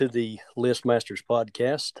to the List Masters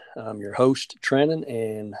podcast. I'm your host, Trannon,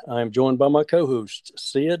 and I'm joined by my co-hosts,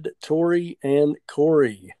 Sid, Tori, and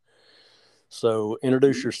Corey. So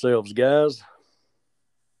introduce yourselves, guys.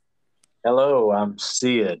 Hello, I'm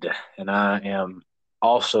Sid, and I am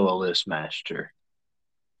also a list master.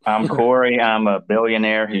 I'm Corey. I'm a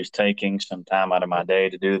billionaire who's taking some time out of my day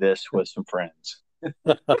to do this with some friends.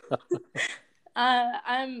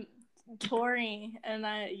 I'm Tori, and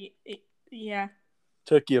yeah.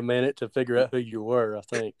 Took you a minute to figure out who you were, I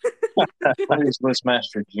think. I'm list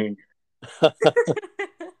master junior.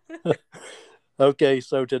 Okay,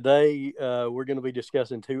 so today we're going to be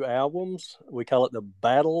discussing two albums. We call it the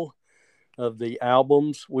Battle of the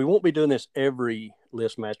Albums. We won't be doing this every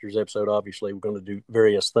List Masters episode, obviously. We're going to do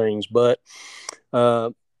various things. But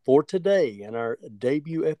for today, in our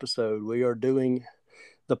debut episode, we are doing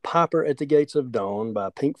The Piper at the Gates of Dawn by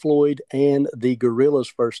Pink Floyd and the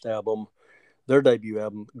Gorillaz' first album, their debut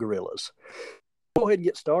album, Gorillaz. Go ahead and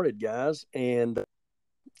get started, guys. And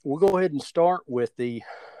we'll go ahead and start with the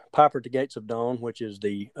Piper at the Gates of Dawn, which is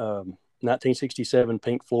the 1967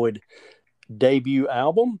 Pink Floyd debut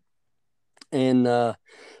album. And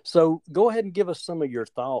so go ahead and give us some of your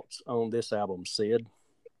thoughts on this album, Sid.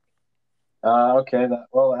 Okay, the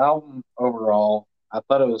album overall, I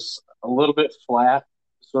thought it was a little bit flat,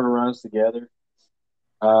 sort of runs together.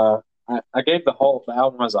 I gave the whole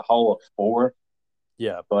album as a whole a 4.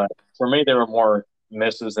 Yeah. But for me, there were more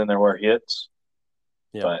misses than there were hits.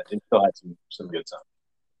 Yeah. But it still had some good stuff.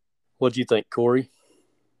 What do you think, Corey?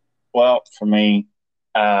 Well, for me,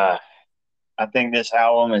 I think this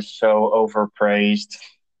album is so overpraised.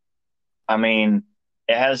 I mean,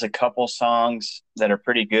 it has a couple songs that are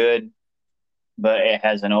pretty good, but it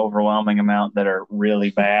has an overwhelming amount that are really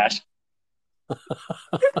bad.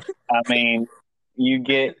 I mean,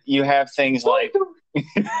 you have things like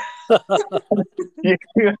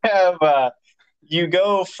you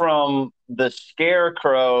go from the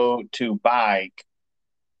Scarecrow to Bike,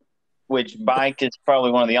 which Bike is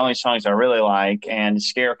probably one of the only songs I really like, and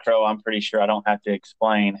Scarecrow, I'm pretty sure I don't have to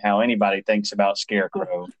explain how anybody thinks about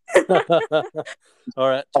Scarecrow. All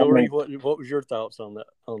right, Tori, what was your thoughts on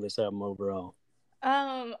this album overall?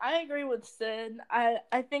 I agree with Sid.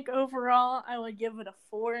 I think overall I would give it a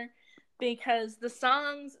 4 because the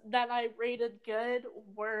songs that I rated good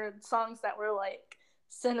were songs that were like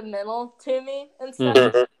sentimental to me and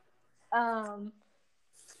stuff.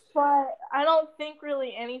 But I don't think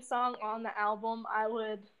really any song on the album I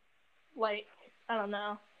would like. I don't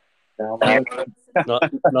know.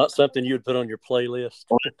 Not something you would put on your playlist.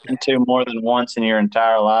 Listen to more than once in your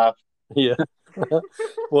entire life. Yeah.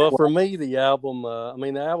 Well, for me, the album.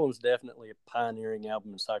 The album's definitely a pioneering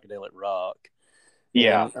album in psychedelic rock.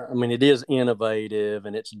 Yeah. And, it is innovative,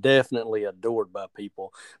 and it's definitely adored by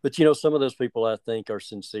people. But, some of those people I think are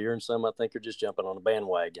sincere, and some I think are just jumping on a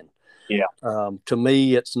bandwagon. Yeah. To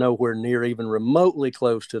me, it's nowhere near even remotely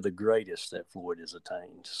close to the greatest that Floyd has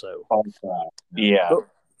attained. So, yeah.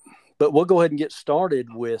 But we'll go ahead and get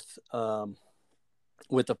started with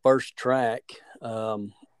the first track.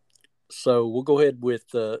 So we'll go ahead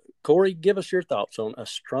with Corey. Give us your thoughts on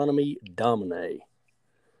Astronomy Domine.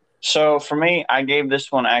 So for me, I gave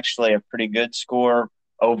this one actually a pretty good score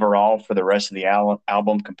overall for the rest of the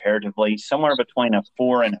album comparatively, somewhere between a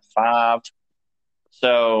 4 and a 5.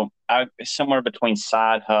 So somewhere between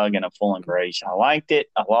Side Hug and A Full Embrace. I liked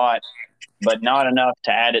it a lot, but not enough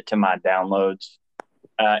to add it to my downloads.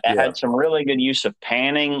 It had some really good use of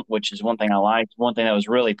panning, which is one thing I liked. One thing that was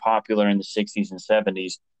really popular in the 60s and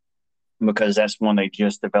 70s, because that's when they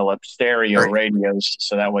just developed stereo radios.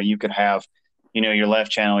 So that way you could have, your left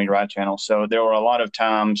channel, your right channel. So there were a lot of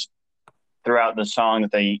times throughout the song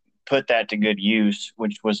that they put that to good use,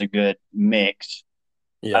 which was a good mix.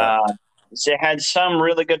 Yeah. So it had some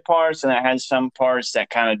really good parts, and it had some parts that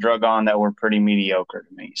kind of drug on that were pretty mediocre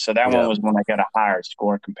to me. So that one was when I got a higher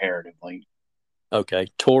score comparatively. Okay.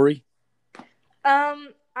 Tori?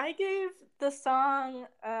 I gave the song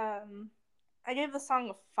a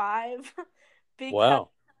 5.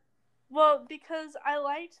 Wow. Well, because I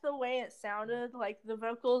liked the way it sounded. Like, the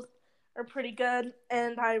vocals are pretty good,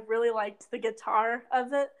 and I really liked the guitar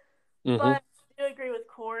of it. Mm-hmm. But I do agree with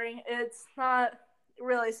Corey. It's not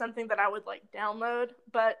really something that I would, download,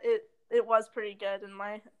 but it was pretty good in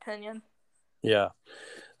my opinion. Yeah.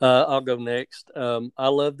 I'll go next. I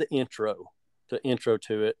love the intro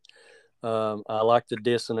to it. I like the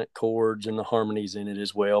dissonant chords and the harmonies in it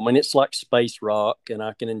as well. It's like space rock, and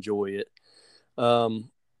I can enjoy it.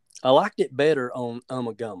 I liked it better on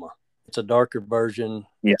Ummagumma. It's a darker version.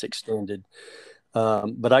 Yeah. It's extended.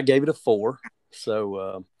 But I gave it a 4.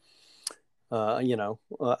 So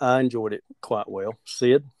I enjoyed it quite well.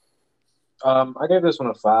 Sid? I gave this one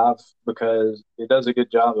a 5 because it does a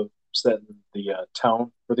good job of setting the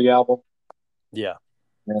tone for the album. Yeah.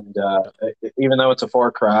 And even though it's a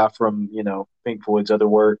far cry from, Pink Floyd's other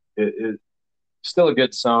work, it's still a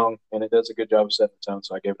good song, and it does a good job of setting the tone,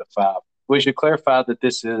 so I gave it a 5. We should clarify that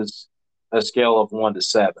this is a scale of 1 to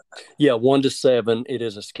 7. Yeah, 1 to 7. It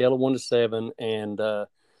is a scale of 1 to 7, and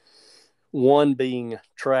 1 being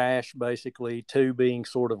trash, basically, 2 being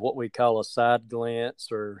sort of what we call a side glance,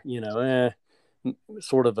 or,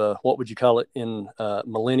 sort of a, what would you call it in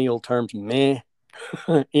millennial terms, meh,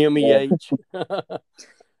 M-E-H.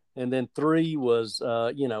 And then 3 was,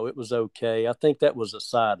 it was okay. I think that was a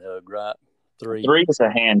side hug, right? 3 is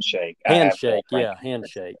a handshake. Handshake, yeah,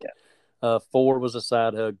 handshake. Yeah. 4 was a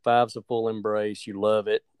side hug. 5's a full embrace. You love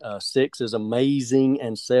it. 6 is amazing,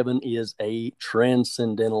 and 7 is a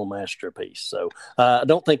transcendental masterpiece. So I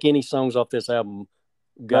don't think any songs off this album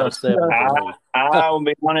got a 7 for me. I will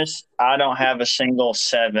be honest. I don't have a single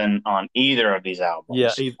 7 on either of these albums.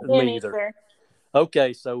 Yeah, me either.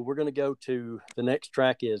 Okay, so we're going to go to the next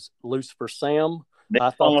track is Lucifer Sam.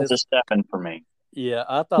 This one was a 7 for me. Yeah,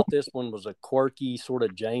 I thought this one was a quirky sort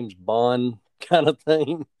of James Bond kind of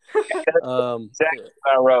thing. Exactly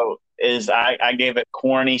what I wrote is I gave it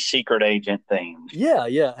corny secret agent theme. Yeah,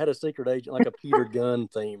 it had a secret agent, like a Peter Gunn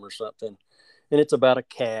theme or something. And it's about a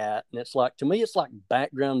cat, and it's like, to me, it's like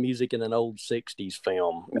background music in an old 60s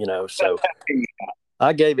film, so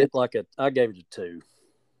I gave it a 2.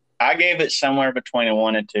 I gave it somewhere between a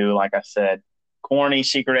 1 and 2. Like I said, corny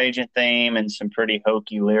secret agent theme and some pretty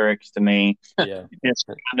hokey lyrics to me. Yeah. It's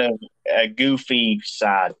kind of a goofy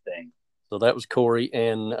side thing. So that was Corey.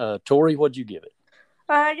 And Tori, what'd you give it?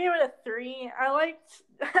 I gave it a 3. I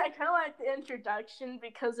kind of liked the introduction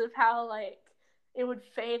because of how it would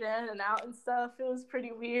fade in and out and stuff. It was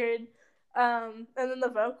pretty weird. And then the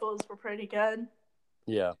vocals were pretty good.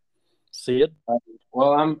 Yeah. Sid?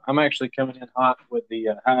 Well, I'm actually coming in hot with the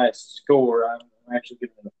highest score. I'm actually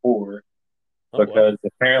giving it a 4 because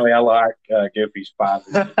apparently I like Goofy's 5.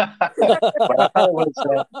 But I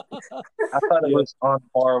thought it was on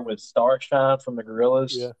par with Starshine from the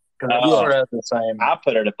Gorillaz. Yeah. Sort of the same. I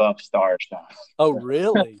put it above Starshine. Oh,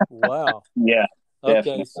 really? Wow. Yeah. Okay,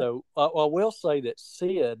 definitely. So I will say that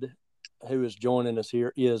Sid, who is joining us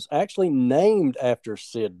here, is actually named after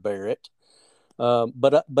Syd Barrett,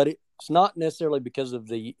 but it's not necessarily because of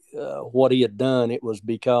the what he had done. It was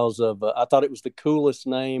because of I thought it was the coolest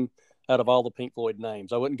name out of all the Pink Floyd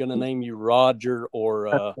names. I wasn't going to name you Roger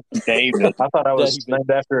or David. I thought I was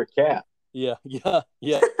named after a cat. Yeah.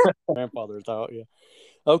 Grandfather thought, yeah.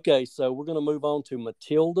 Okay, so we're going to move on to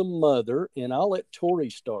Matilda Mother, and I'll let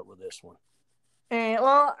Tori start with this one.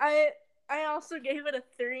 Well, I also gave it a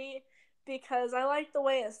 3 because I liked the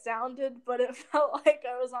way it sounded, but it felt like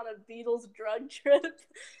I was on a Beatles drug trip.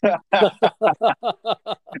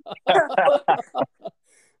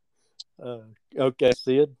 Okay,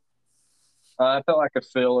 Sid? I felt like a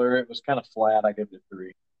filler. It was kind of flat. I gave it a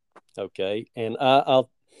 3. Okay, and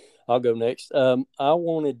I'll go next. I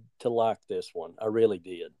wanted to like this one. I really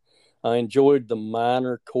did. I enjoyed the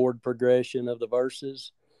minor chord progression of the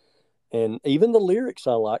verses. And even the lyrics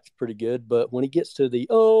I liked pretty good, but when he gets to the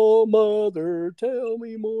 "Oh Mother, tell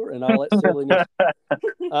me more" and all that silliness,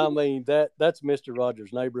 I mean that's Mr.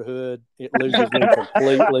 Rogers' Neighborhood. It loses me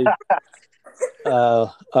completely.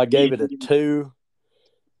 I gave it a 2.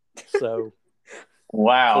 So,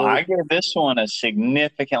 wow, I gave this one a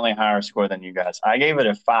significantly higher score than you guys. I gave it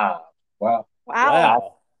a 5.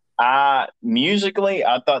 Wow. Musically,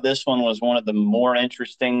 I thought this one was one of the more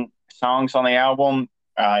interesting songs on the album.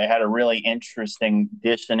 It had a really interesting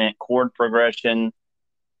dissonant chord progression.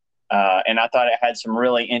 And I thought it had some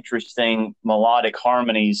really interesting melodic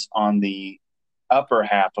harmonies on the upper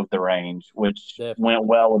half of the range, which went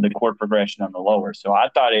well with the chord progression on the lower. So I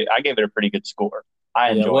gave it a pretty good score.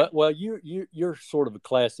 I enjoyed it. Well, you're sort of a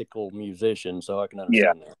classical musician, so I can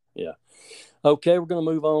understand that. Yeah. Okay, we're going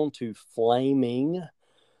to move on to Flaming.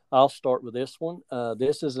 I'll start with this one.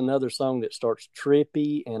 This is another song that starts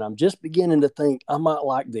trippy, and I'm just beginning to think I might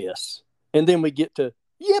like this. And then we get to,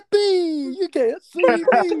 yippee, you can't see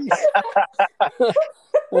me.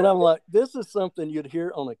 And I'm like, this is something you'd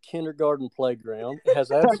hear on a kindergarten playground. It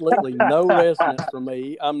has absolutely no resonance for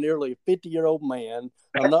me. I'm nearly a 50-year-old man.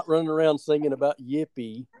 I'm not running around singing about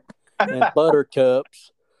yippee and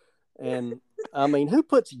buttercups. And I mean, who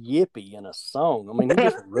puts yippee in a song? I mean, he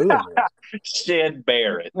just ruined it. Syd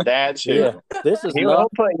Barrett. That's who. Yeah, this is he will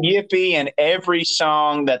put yippee in every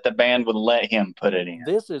song that the band would let him put it in.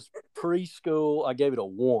 This is preschool. I gave it a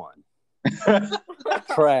 1.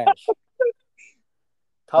 Trash.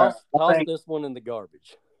 Toss think- this one in the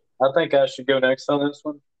garbage. I think I should go next on this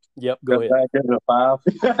one. Yep, go ahead. I give it a 5.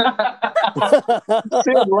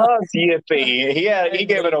 Sid loves Yippee. He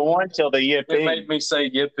gave it a 1 till the It Yippee. made me say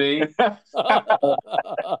yippee.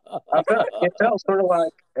 It felt sort of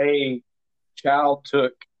like a child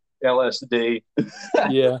took LSD.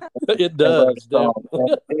 Yeah, it does.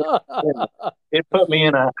 It put me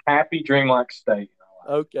in a happy, dreamlike state.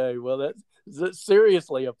 Okay, well, that's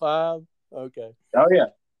seriously a 5. Okay. Oh, yeah.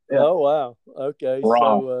 Yeah. Oh, wow. Okay,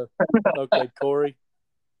 Wrong. so okay, Corey.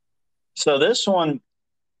 So this one,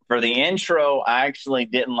 for the intro, I actually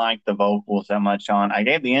didn't like the vocals that much on. I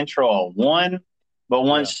gave the intro a 1, but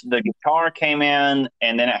once the guitar came in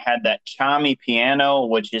and then it had that chimey piano,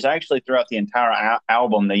 which is actually throughout the entire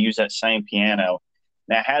album, they use that same piano.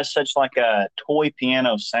 And it has such like a toy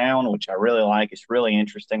piano sound, which I really like. It's really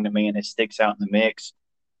interesting to me, and it sticks out in the mix.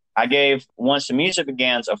 I gave Once the Music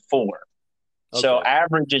Begins a 4. So Okay.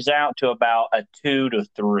 averages out to about a 2 to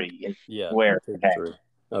 3. Yeah, Where 2 to 3.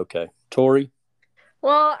 Okay, Tori.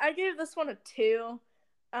 Well, I gave this one a 2.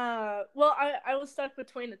 I was stuck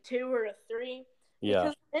between a 2 or a 3. Yeah.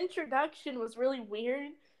 Because the introduction was really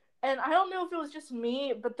weird. And I don't know if it was just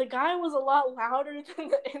me, but the guy was a lot louder than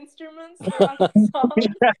the instruments throughout the song.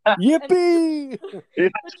 Yippee! He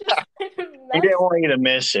Kind of didn't want you to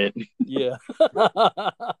miss it. Yeah.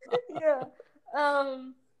 Yeah.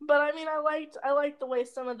 But I mean, I liked the way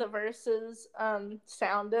some of the verses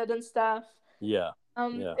sounded and stuff. Yeah.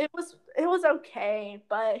 It was okay,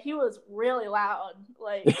 but he was really loud.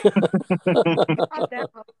 Like,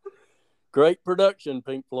 Great production,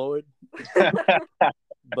 Pink Floyd.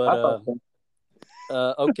 But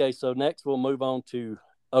okay, so next we'll move on to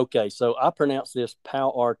so I pronounce this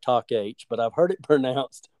Power Talk H, but I've heard it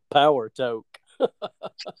pronounced Power Toke.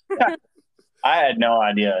 I had no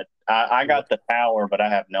idea. I got the power, but I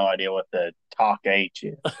have no idea what the Talk H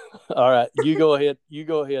is. All right, you go ahead. You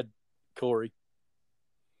go ahead, Corey.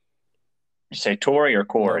 You say Tori or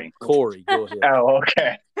Corey? No, Corey, go ahead. Oh,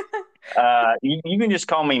 okay. You can just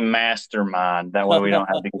call me Mastermind. That way we don't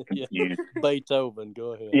have to get confused. Beethoven,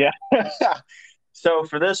 go ahead. Yeah. So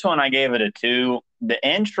for this one, I gave it a 2. The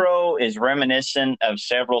intro is reminiscent of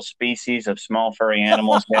several species of small furry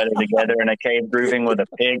animals gathered together in a cave grooving with a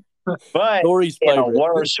pig, but Corey's in a favorite.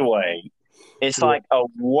 worse way. It's like a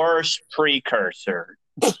worse precursor.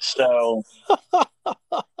 So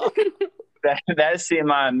that's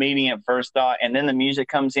my immediate first thought. And then the music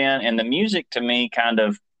comes in, and the music to me kind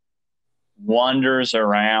of wanders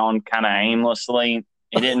around kind of aimlessly.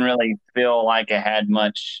 It didn't really feel like it had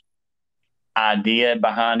much idea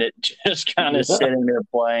behind it, just kind of sitting there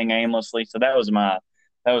playing aimlessly. So that was my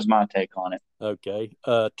take on it. Okay.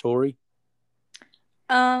 Tori?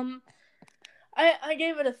 I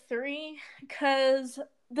gave it a 3 because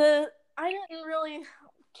I didn't really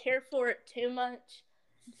care for it too much,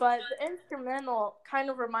 but the instrumental kind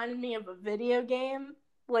of reminded me of a video game,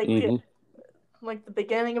 like like the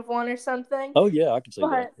beginning of one or something. Oh yeah, I can see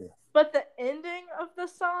that. Yeah. But the ending of the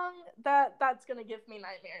song, that's gonna give me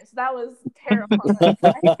nightmares. That was terrifying.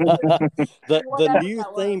 the new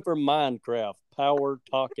theme for Minecraft, Power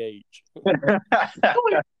Talk H.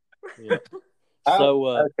 Yeah. So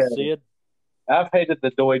okay. Sid? I've hated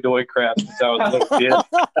the doy crap since I was a little kid.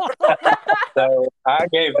 So I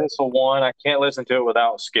gave this a 1. I can't listen to it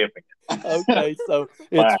without skipping it. Okay, so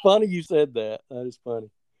it's funny you said that. That is funny.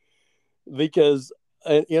 Because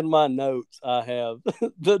in my notes, I have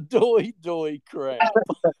the doy crap.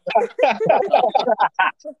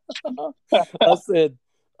 I said,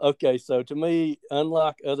 okay, so to me,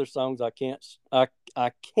 unlike other songs, I can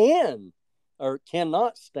or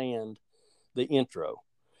cannot stand the intro.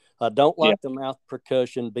 I don't like the mouth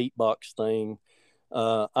percussion beatbox thing.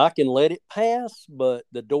 I can let it pass, but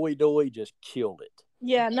the doy just killed it.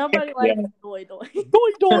 Yeah, nobody likes doy. Doy,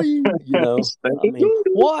 you know. I mean,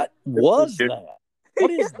 what was that? What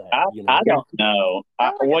is that? I don't know.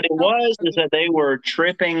 What it was is that they were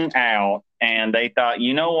tripping out, and they thought,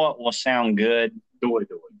 you know what will sound good? Doy.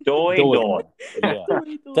 Yeah,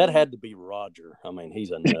 that had to be Roger. I mean,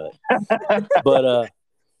 he's a nut. But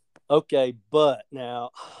okay, but now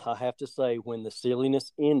I have to say, when the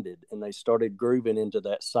silliness ended and they started grooving into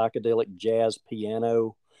that psychedelic jazz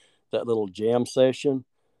piano, that little jam session,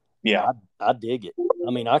 I dig it.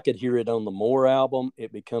 I mean, I could hear it on the More album.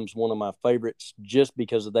 It becomes one of my favorites just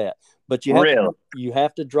because of that. But you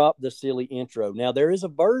have to drop the silly intro. Now, there is a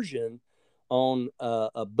version on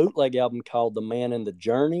a bootleg album called The Man and the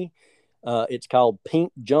Journey. It's called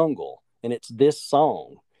Pink Jungle, and it's this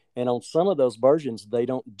song. And on some of those versions, they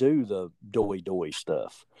don't do the doy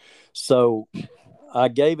stuff. So I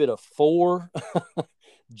gave it a 4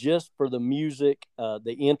 just for the music,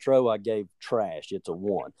 the intro I gave trash. It's a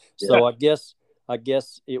 1. So I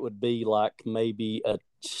guess it would be like maybe a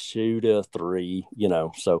 2 to 3.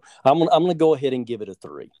 So I'm gonna go ahead and give it a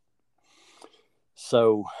 3.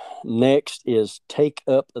 So next is Take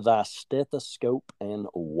Up Thy Stethoscope and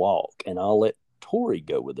Walk, and I'll let Tori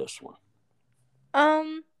go with this one.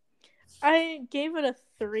 I gave it a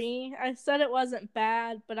 3. I said it wasn't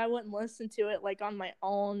bad, but I wouldn't listen to it like on my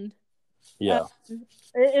own. Yeah.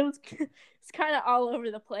 It was it's kind of all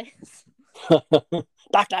over the place.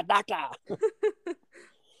 Doctor.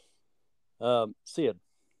 Sid.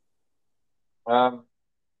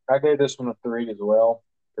 I gave this one a 3 as well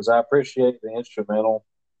because I appreciate the instrumental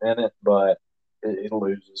in it, but it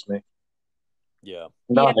loses me. Yeah.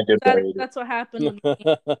 Not in a good way. That's what happened with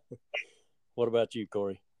me. What about you,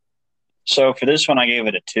 Corey? So for this one, I gave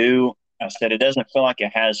it a 2. I said it doesn't feel like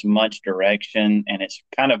it has much direction, and it's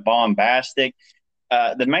kind of bombastic.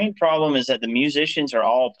 The main problem is that the musicians are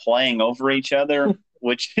all playing over each other,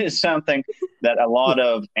 which is something that a lot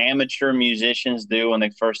of amateur musicians do when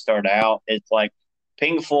they first start out. It's like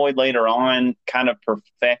Pink Floyd later on kind of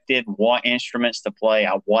perfected what instruments to play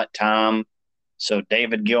at what time. So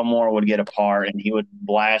David Gilmour would get a part and he would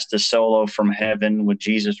blast a solo from heaven with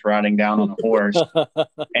Jesus riding down on a horse.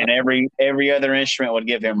 And every other instrument would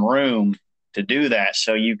give him room to do that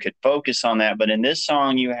so you could focus on that. But in this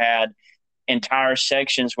song, you had entire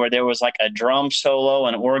sections where there was like a drum solo,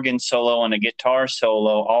 an organ solo, and a guitar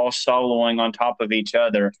solo all soloing on top of each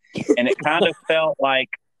other. And it kind of felt like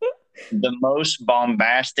the most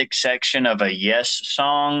bombastic section of a Yes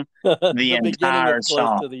song, the entire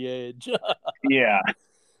song. Close to the edge. Yeah.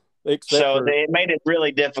 It made it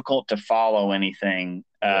really difficult to follow anything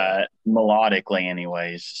melodically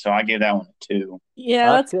anyways. So I give that one a 2.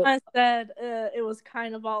 Yeah, that's why I said it was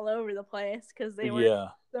kind of all over the place because they were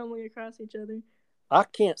stumbling across each other. I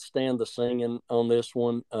can't stand the singing on this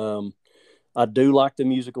one. I do like the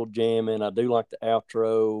musical jamming. I do like the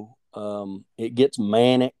outro. It gets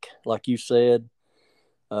manic, like you said.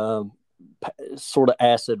 Sort of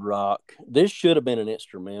acid rock. This should have been an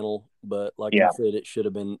instrumental, but like you said, it should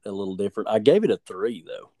have been a little different. I gave it a 3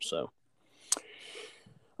 though. So,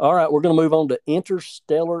 all right, we're going to move on to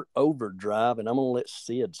Interstellar Overdrive, and I'm going to let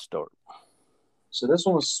Sid start. So this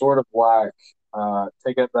one was sort of like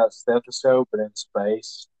Take Up That Stethoscope, but in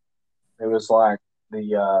space. It was like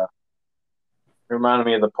it reminded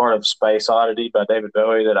me of the part of Space Oddity by David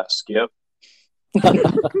Bowie that I skipped.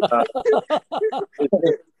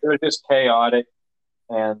 It was just chaotic,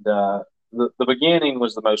 and the beginning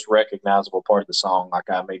was the most recognizable part of the song. Like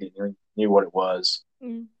I immediately knew what it was,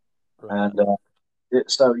 and that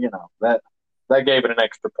gave it an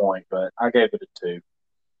extra point, but I gave it a 2.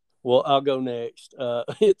 Well, I'll go next.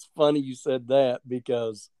 It's funny you said that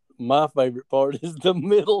because my favorite part is the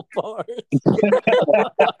middle part.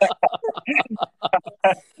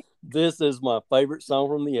 This is my favorite song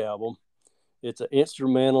from the album. It's an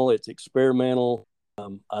instrumental. It's experimental.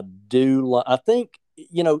 I think,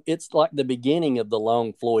 it's like the beginning of the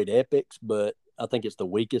long Floyd epics, but I think it's the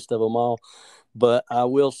weakest of them all. But I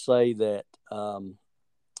will say that,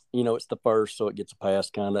 it's the first, so it gets a pass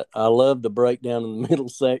kind of. I love the breakdown in the middle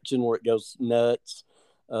section where it goes nuts.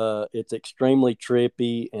 It's extremely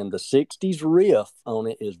trippy, and the 60s riff on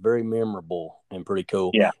it is very memorable and pretty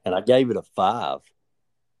cool. Yeah. And I gave it a 5.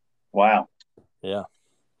 Wow. Yeah.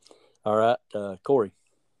 All right, Corey.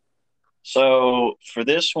 So for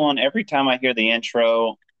this one, every time I hear the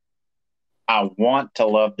intro, I want to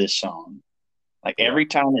love this song. Like every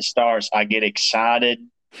time it starts, I get excited,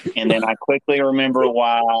 and then I quickly remember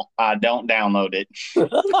why I don't download it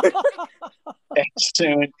as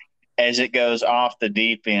soon as it goes off the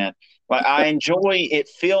deep end. But I enjoy it.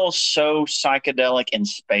 Feels so psychedelic and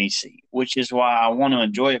spacey, which is why I want to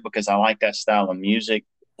enjoy it because I like that style of music.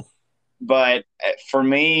 But for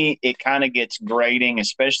me, it kind of gets grating,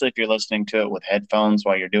 especially if you're listening to it with headphones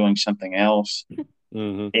while you're doing something else.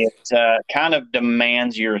 Mm-hmm. It kind of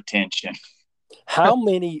demands your attention. How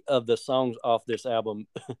many of the songs off this album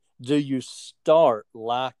do you start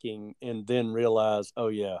liking and then realize, oh,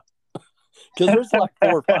 yeah? Because there's like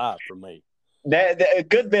 4 or 5 for me. A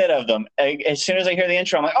good bit of them. As soon as I hear the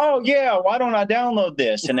intro, I'm like, oh, yeah, why don't I download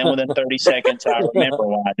this? And then within 30 seconds, I remember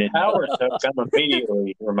why I didn't. I'm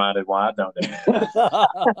immediately reminded why I don't do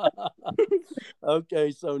it.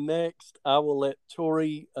 Okay, so next, I will let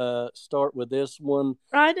Tori start with this one.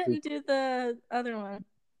 I didn't do the other one.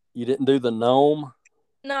 You didn't do the gnome?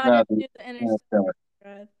 No, I didn't do the Interstellar.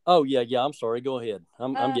 Oh, yeah, I'm sorry. Go ahead.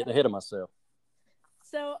 I'm getting ahead of myself.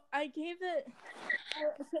 So I gave it,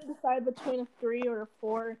 I couldn't decide between a 3 or a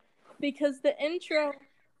 4 because the intro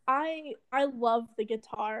I love the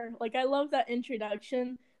guitar. Like, I love that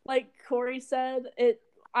introduction. Like Corey said,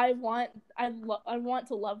 I want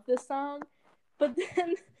to love this song, but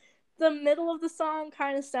then the middle of the song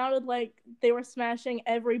kind of sounded like they were smashing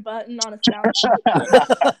every button on a sound.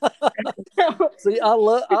 See, I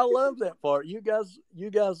love that part. You guys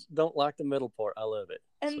don't like the middle part. I love it.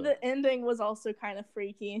 And the ending was also kind of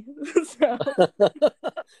freaky. So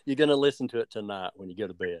you're gonna listen to it tonight when you go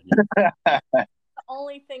to bed. the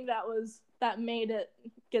only thing that made it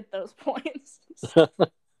get those points.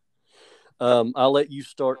 I'll let you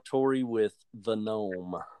start, Tori, with The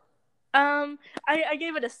Gnome. I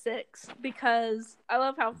gave it a 6 because I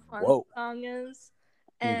love how fun the song is,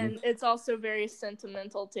 and it's also very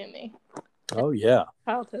sentimental to me. Oh yeah,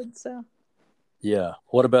 childhood. So yeah.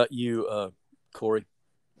 What about you, Corey?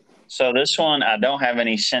 So this one I don't have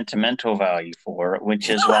any sentimental value for, which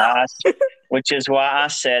is why I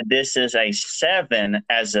said this is a 7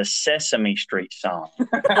 as a Sesame Street song.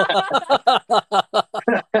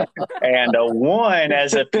 And a 1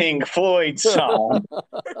 as a Pink Floyd song.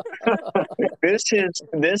 This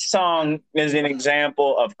song is an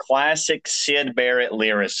example of classic Syd Barrett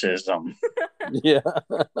lyricism. Yeah.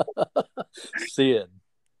 Syd.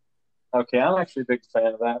 Okay, I'm actually a big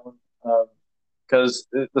fan of that one. Because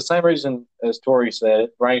the same reason as Tori said,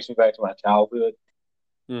 it brings me back to my childhood.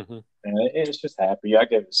 Mm-hmm. And it's just happy. I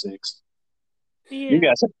gave it a 6. yeah. You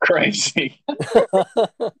guys are crazy.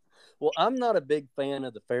 Well, I'm not a big fan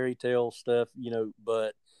of the fairy tale stuff,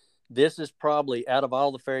 but this is probably, out of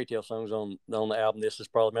all the fairy tale songs on the album, this is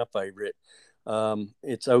probably my favorite.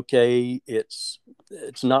 It's okay. It's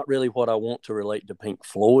not really what I want to relate to Pink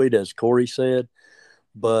Floyd, as Corey said,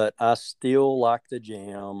 but I still like the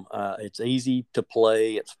jam. It's easy to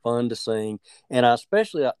play. It's fun to sing. And I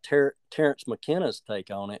especially like Terrence McKenna's take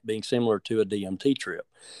on it being similar to a DMT trip.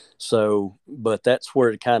 So, but that's where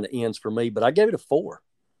it kind of ends for me. But I gave it a 4.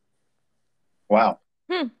 Wow.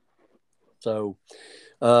 So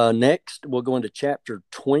next, we'll go into chapter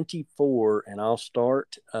 24, and I'll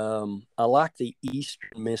start. I like the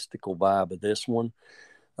Eastern mystical vibe of this one.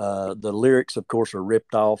 The lyrics, of course, are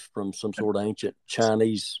ripped off from some sort of ancient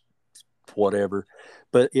Chinese whatever,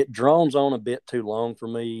 but it drones on a bit too long for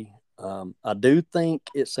me. I do think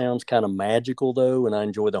it sounds kind of magical, though, and I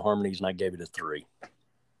enjoy the harmonies, and I gave it a 3.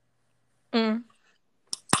 Who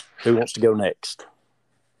wants to go next?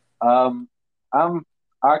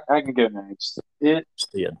 I can go next. Sid.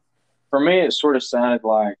 For me, it sort of sounded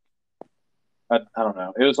like, I don't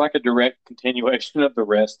know, it was like a direct continuation of the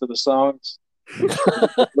rest of the songs.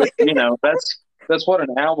 That's what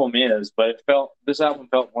an album is, but this album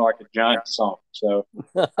felt more like a giant song. So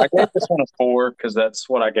I gave this one a 4 because that's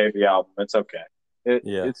what I gave the album. It's okay.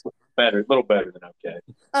 It's better, a little better than okay.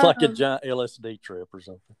 It's like a giant LSD trip or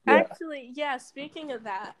something. Yeah. Actually, yeah, speaking of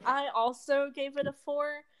that, I also gave it a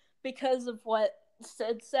 4 because of what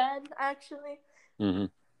Sid said, actually. Mm-hmm.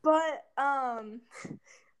 But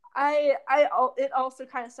it also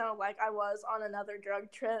kind of sounded like I was on another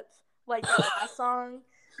drug trip, like the last song.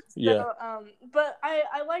 So, yeah. But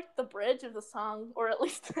I liked the bridge of the song, or at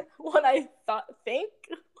least what I think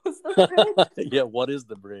was the bridge. Yeah, what is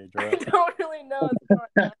the bridge, right? I don't really know.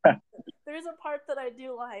 There's a part that I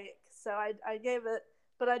do like, so I gave it,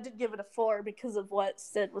 but I did give it a 4 because of what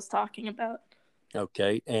Sid was talking about.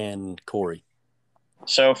 Okay, and Corey.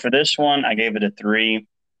 So for this one, I gave it a 3.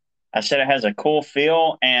 I said it has a cool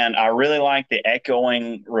feel, and I really like the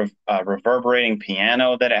echoing, reverberating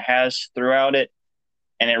piano that it has throughout it.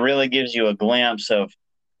 And it really gives you a glimpse of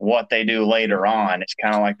what they do later on. It's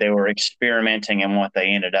kind of like they were experimenting in what they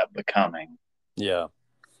ended up becoming. Yeah.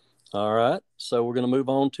 All right. So we're going to move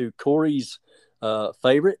on to Corey's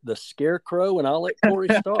favorite, the Scarecrow, and I'll let Corey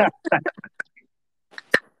start.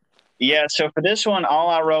 Yeah, so for this one, all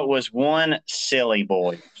I wrote was 1 silly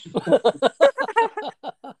boy.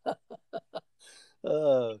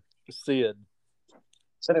 Sid.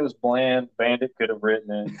 Said it was bland. Bandit could have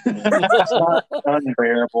written it. It's not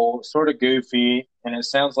unbearable. It's sort of goofy, and it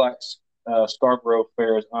sounds like Scarborough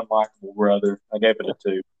Fair's unlikable brother. I gave it a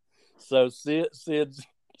 2. So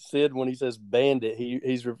Sid, when he says bandit,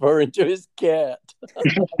 he's referring to his cat.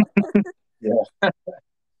 Yeah.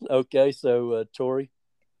 Okay, so Tori.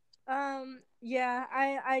 Yeah,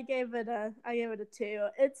 I gave it a 2.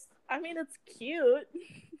 It's cute,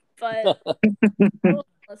 but I won't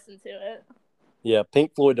listen to it. Yeah,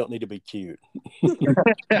 Pink Floyd don't need to be cute.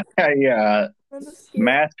 Yeah,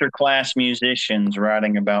 masterclass musicians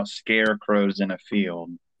writing about scarecrows in a field.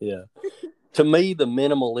 Yeah. To me, the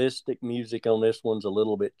minimalistic music on this one's a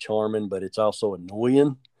little bit charming, but it's also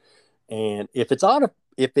annoying. And if it's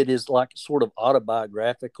if it is like sort of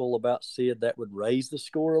autobiographical about Sid, that would raise the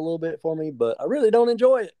score a little bit for me, but I really don't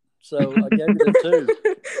enjoy it. So I gave it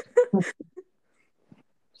a 2.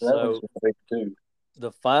 So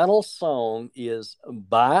the final song is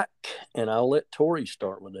Bike, and I'll let Tori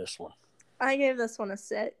start with this one. I gave this one a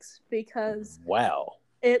 6 because wow,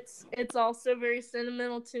 it's also very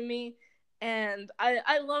sentimental to me, and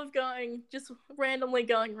I love just randomly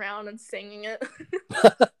going around and singing it.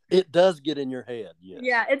 It does get in your head, yes.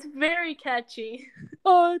 Yeah, it's very catchy.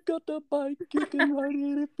 I've got the bike, you can ride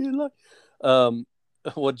it if you like.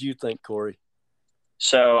 What do you think, Corey?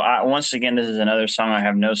 So once again, this is another song I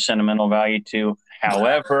have no sentimental value to.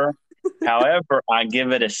 However, I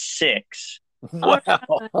give it a 6. Wow.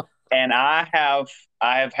 And I have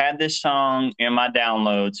had this song in my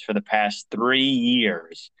downloads for the past 3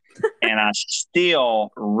 years, and I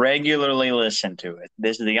still regularly listen to it.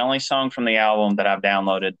 This is the only song from the album that I've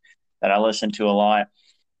downloaded that I listen to a lot.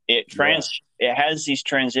 It has these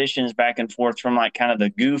transitions back and forth from like kind of the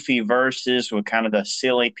goofy verses with kind of the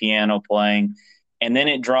silly piano playing. And then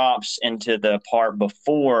it drops into the part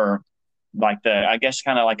before, like I guess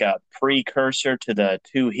kind of like a precursor to the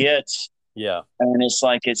 2 hits. Yeah. And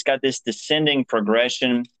it's got this descending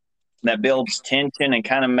progression that builds tension and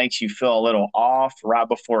kind of makes you feel a little off right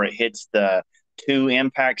before it hits the 2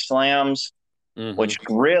 impact slams, which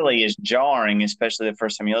really is jarring, especially the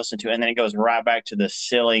first time you listen to it. And then it goes right back to the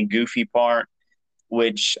silly, goofy part,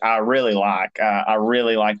 which I really like. I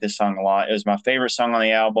really like this song a lot. It was my favorite song on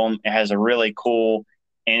the album. It has a really cool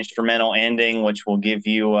instrumental ending, which will give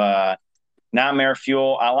you nightmare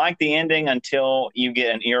fuel. I like the ending until you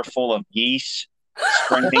get an earful of geese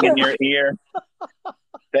screaming in your ear.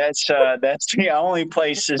 That's the only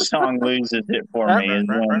place this song loses it for me.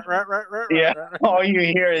 Yeah, all you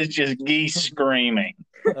hear is just geese screaming.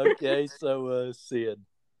 Okay, so Sid.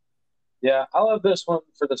 Yeah, I love this one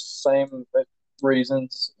for the same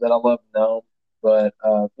reasons that I love Gnome, but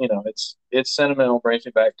it's sentimental, brings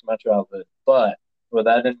me back to my childhood. But with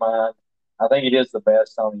that in mind, I think it is the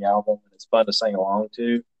best on the album, and it's fun to sing along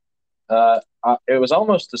to. It was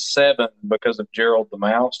almost a 7 because of Gerald the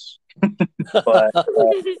Mouse, but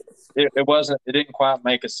it wasn't. It didn't quite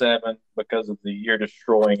make a 7 because of the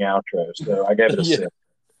ear-destroying outro. So I gave it a 6.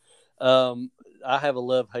 I have a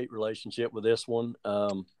love-hate relationship with this one.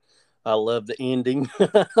 I love the ending.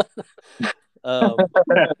 I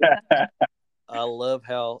love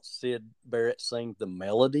how Sid Barrett sings the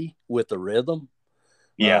melody with the rhythm.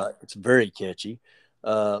 Yeah, it's very catchy.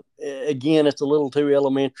 Again, it's a little too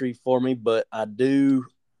elementary for me, but I do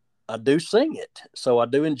sing it, so I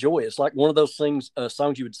do enjoy it. It's like one of those songs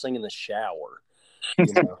you would sing in the shower.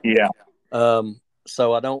 You know? Yeah.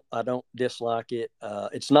 So I don't dislike it.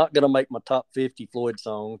 It's not going to make my top 50 Floyd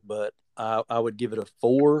songs, but I would give it a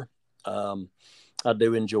 4. I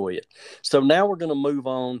do enjoy it. So now we're going to move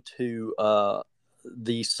on to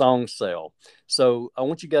the song sell. So I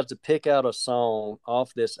want you guys to pick out a song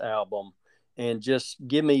off this album and just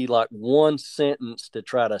give me like one sentence to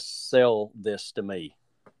try to sell this to me.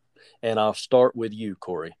 And I'll start with you,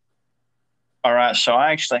 Corey. All right. So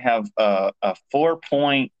I actually have a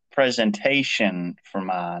 4-point presentation for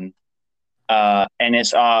mine. And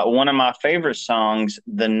it's one of my favorite songs,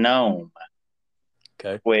 The Gnome.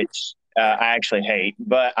 Okay. Which I actually hate,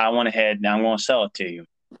 but I went ahead and I'm going to sell it to you.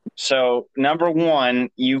 So, number 1,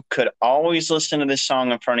 you could always listen to this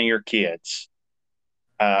song in front of your kids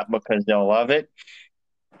because they'll love it.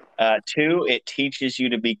 2, it teaches you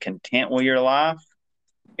to be content with your life.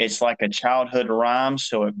 It's like a childhood rhyme,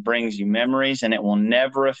 so it brings you memories, and it will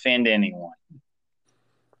never offend anyone.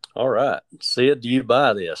 All right. Sid, do you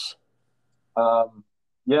buy this? Yeah,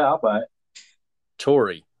 I'll buy it.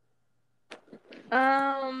 Tori.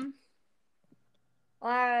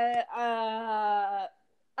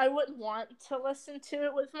 I wouldn't want to listen to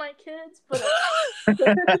it with my kids, but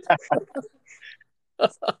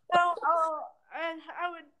I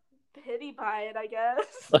would pity buy it, I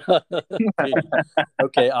guess.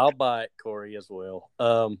 Okay, I'll buy it, Corey, as well.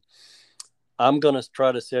 I'm gonna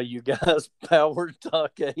try to sell you guys Power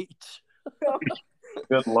Talk H.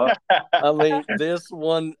 Good luck. I mean, this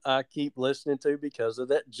one I keep listening to because of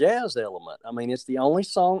that jazz element. I mean, it's the only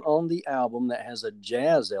song on the album that has a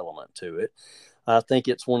jazz element to it. I think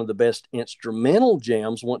it's one of the best instrumental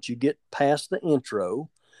jams once you get past the intro.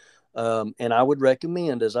 And I would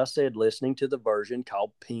recommend, as I said, listening to the version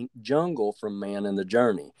called Pink Jungle from Man and the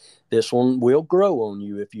Journey. This one will grow on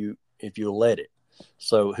you if you let it.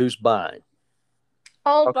 So who's buying?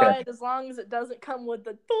 I'll buy it as long as it doesn't come with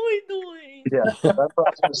the doy doy. Yeah, that's what I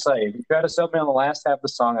was going to say. If you try to sell me on the last half of the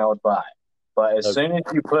song, I would buy it. But as Okay. soon as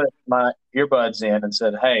you put my earbuds in and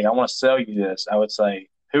said, "Hey, I want to sell you this," I would say,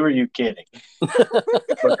 "Who are you kidding?"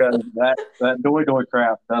 Because that doy doy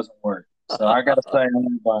crap doesn't work. So I got to say,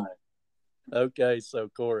 I'm buying it. Okay, so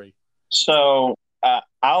Corey. So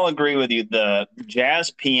I'll agree with you. The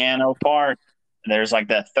jazz piano part, there's like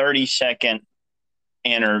that 30-second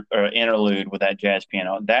interlude with that jazz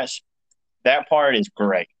piano. That part is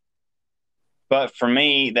great. But for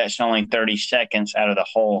me, that's only 30 seconds out of the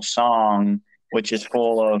whole song, which is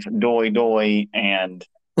full of doy doy, and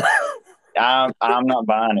I'm not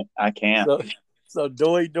buying it. I can't. So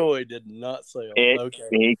doy doy did not sell. Okay.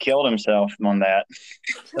 He killed himself on that.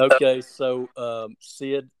 Okay, so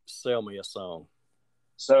Sid, sell me a song.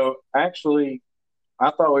 So actually,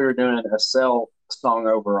 I thought we were doing a sell song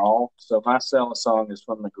overall. So my sell song is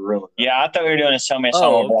from the Gorillaz. Yeah, I thought we were doing a Sell Me a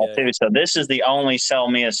Song overall too. So this is the only Sell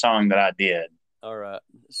Me a Song that I did. All right.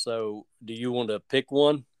 So do you want to pick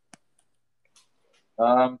one?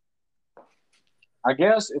 I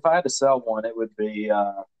guess if I had to sell one, it would be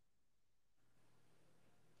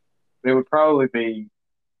it would probably be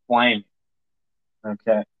Flame.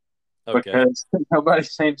 Okay. Because nobody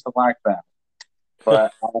seems to like that.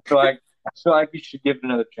 But I feel like you should give it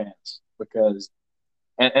another chance because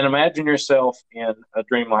and imagine yourself in a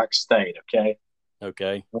dreamlike state, okay?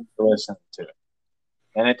 Okay. Listen to it.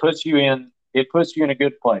 And it puts you in a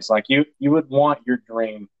good place. Like you would want your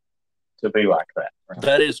dream to be like that. Right?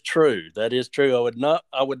 That is true. I would not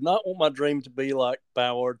want my dream to be like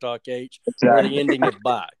Power Talk H or the ending of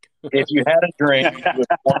Bike. If you had a dream, you would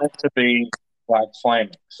want it to be like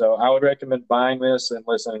Flaming. So I would recommend buying this and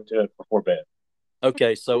listening to it before bed.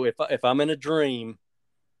 Okay, so if I'm in a dream,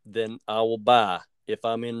 then I will buy. If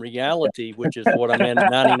I'm in reality, which is what I'm in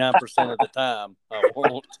 99% of the time, I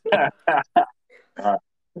won't.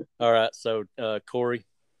 All right, so Corey.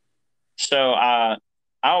 So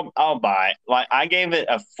I'll buy it. Like I gave it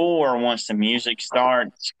a 4 once the music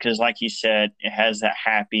starts because, like you said, it has that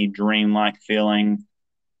happy, dreamlike feeling.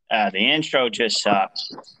 The intro just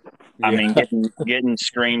sucks. Yeah. I mean, getting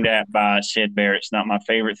screamed at by Sid Barrett's not my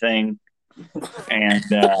favorite thing, and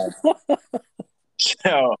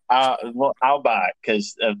so I'll buy it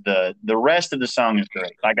because of the rest of the song is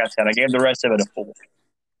great. Like I said, I gave the rest of it a 4.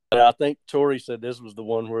 I think Tori said this was the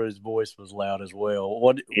one where his voice was loud as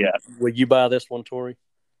well. Yeah. Would you buy this one, Tori?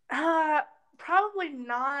 Probably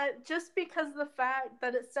not. Just because of the fact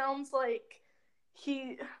that it sounds like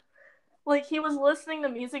he was listening to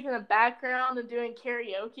music in the background and doing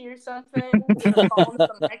karaoke or something with the phone with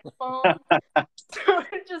the microphone. So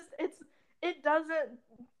it doesn't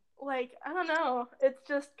I don't know. It's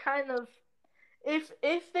just kind of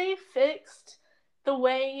if they fixed the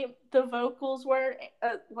way the vocals were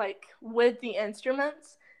with the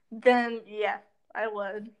instruments, then yeah, I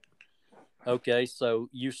would. Okay, so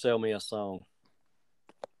you sell me a song.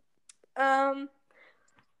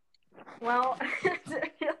 Well, I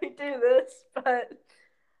didn't really do this, but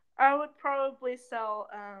I would probably sell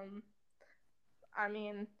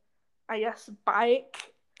I guess Bike.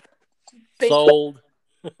 Sold.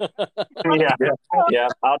 Yeah,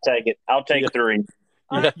 I'll take it. I'll take 3.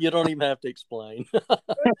 Yeah, you don't even have to explain.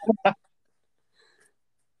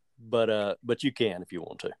 But you can if you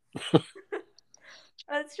want to.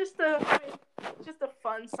 It's just a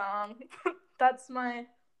fun song. That's my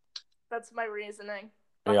reasoning.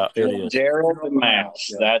 Yeah, it is. Gerald and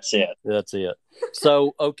Max. That's it.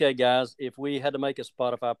 So, okay, guys, if we had to make a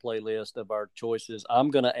Spotify playlist of our choices,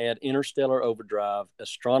 I'm going to add Interstellar Overdrive,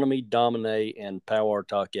 Astronomy Domine, and Power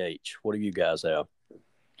Talk H. What do you guys have?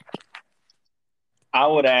 I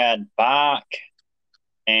would add Bach,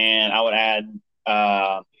 and I would add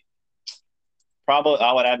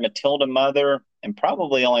Matilda Mother, and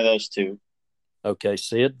probably only those 2. Okay,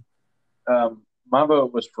 Sid? My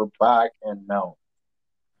vote was for Bach and No.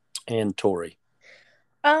 And Tori?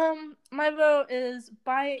 My vote is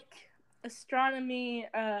Bike, Astronomy,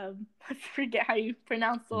 I forget how you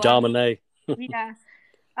pronounce the Domine. Yeah.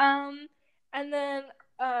 And then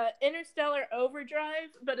Interstellar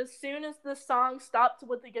Overdrive, but as soon as the song stopped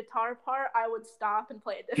with the guitar part, I would stop and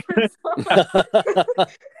play a different song.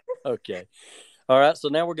 Okay. All right, so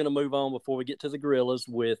now we're going to move on before we get to the Gorillaz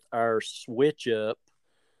with our switch up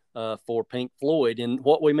for Pink Floyd. And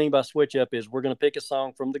what we mean by switch up is we're going to pick a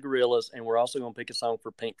song from the Gorillaz, and we're also going to pick a song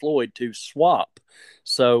for Pink Floyd to swap.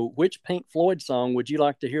 So which Pink Floyd song would you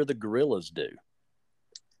like to hear the Gorillaz do?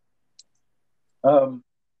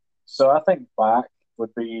 So I think Bach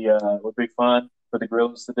would be fun for the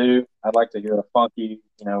Gorillaz to do. I'd like to hear a funky,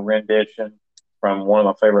 rendition from one of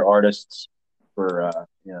my favorite artists for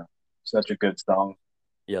such a good song.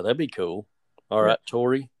 Yeah, that'd be cool. All right,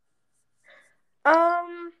 Tori.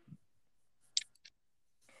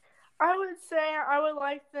 I would say I would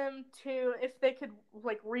like them to, if they could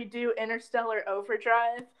like redo Interstellar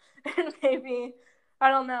Overdrive, and maybe, I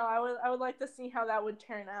don't know. I would like to see how that would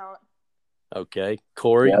turn out. Okay,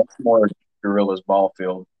 Corey. Yeah, it's more Gorillaz ball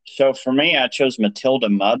field. So for me, I chose Matilda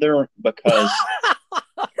Mother because,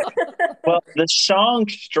 well, the song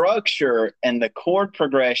structure and the chord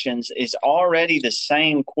progressions is already the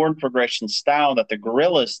same chord progression style that the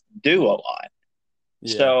Gorillaz do a lot.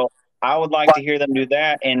 Yeah. So I would like to hear them do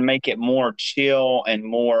that and make it more chill and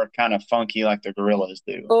more kind of funky like the Gorillaz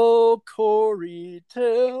do. Oh, Corey,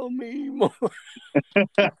 tell me more.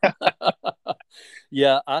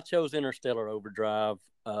 Yeah, I chose Interstellar Overdrive.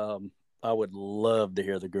 I would love to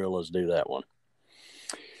hear the Gorillaz do that one.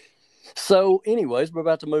 So, anyways, we're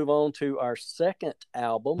about to move on to our second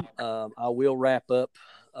album. I will wrap up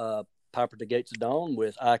Piper at the Gates of Dawn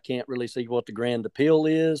with I Can't Really See What the Grand Appeal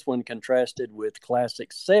Is when contrasted with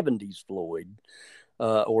classic 70s Floyd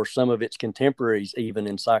or some of its contemporaries, even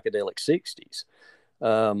in psychedelic 60s.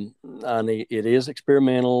 It is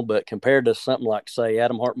experimental, but compared to something like, say,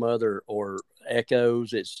 Atom Heart Mother or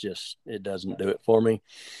Echoes, it doesn't do it for me.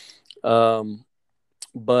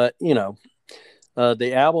 But,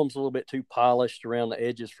 the album's a little bit too polished around the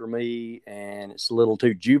edges for me, and it's a little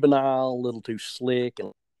too juvenile, a little too slick,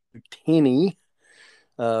 and too tinny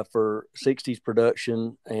for 60s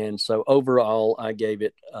production. And so overall, I gave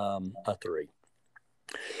it a 3.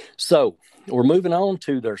 So we're moving on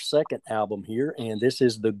to their second album here, and this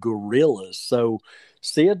is the Gorillaz. So,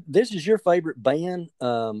 Sid, this is your favorite band.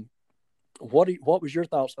 What was your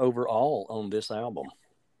thoughts overall on this album?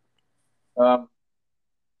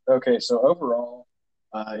 Okay, so overall,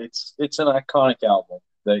 it's an iconic album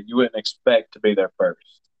that you wouldn't expect to be their first.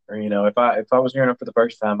 Or if I was hearing it for the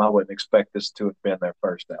first time, I wouldn't expect this to have been their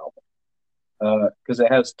first album. Because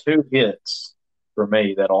it has 2 hits for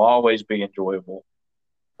me that'll always be enjoyable.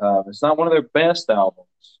 It's not one of their best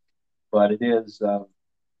albums, but it is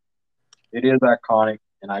iconic,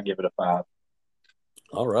 and I give it a 5.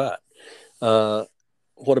 All right.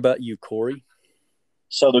 What about you, Corey?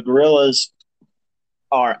 So the Gorillaz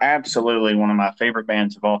are absolutely one of my favorite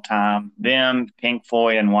bands of all time. Them, Pink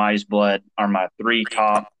Floyd, and Wise Blood are my 3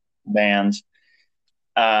 top bands.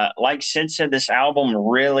 Like Sid said, this album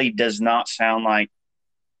really does not sound like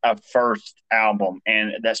a first album,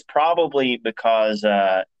 and that's probably because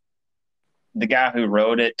the guy who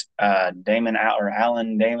wrote it, Damon or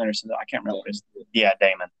Alan Damon or something, I can't remember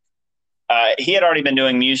Damon. He had already been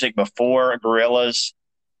doing music before Gorillaz,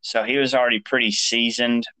 so he was already pretty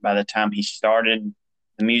seasoned by the time he started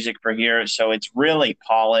the music for here. So it's really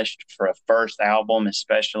polished for a first album,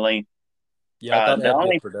 especially. Yeah, I thought it had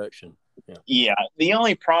good production. Yeah, the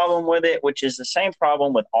only problem with it, which is the same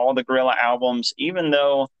problem with all the Gorilla albums, even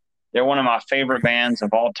though they're one of my favorite bands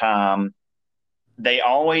of all time, they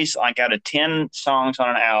always, like, out of 10 songs on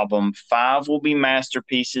an album, 5 will be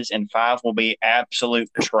masterpieces and 5 will be absolute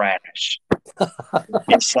trash.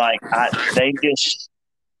 It's like they just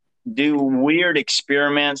do weird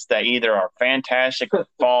experiments that either are fantastic or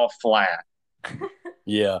fall flat.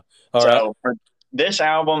 Yeah. All right. For this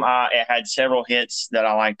album, it had several hits that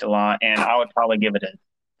I liked a lot, and I would probably give it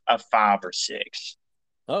a 5 or 6.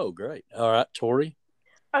 Oh, great. All right, Tori?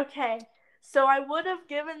 Okay. So I would have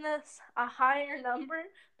given this a higher number,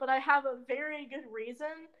 but I have a very good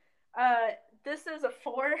reason. This is a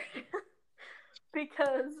 4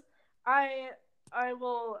 because I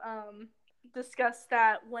will discuss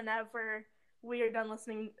that whenever we are done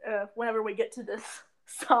listening. Whenever we get to this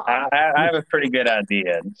song, I have a pretty good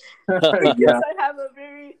idea. Because I have a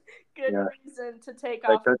very good reason to take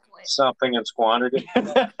off something and squandered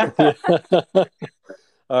it.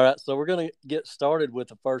 All right, so we're going to get started with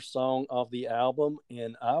the first song off the album,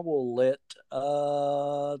 and I'll let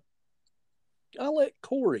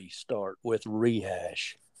Corey start with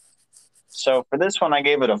Rehash. So for this one, I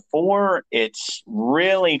gave it a 4. It's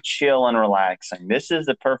really chill and relaxing. This is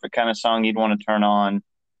the perfect kind of song you'd want to turn on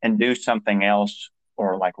and do something else,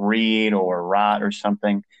 or like read or write or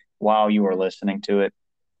something while you are listening to it.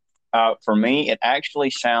 For me, it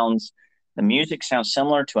actually the music sounds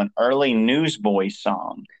similar to an early Newsboys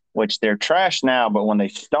song, which they're trash now, but when they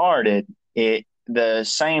started, the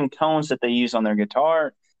same tones that they use on their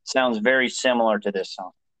guitar sounds very similar to this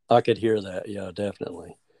song. I could hear that, yeah,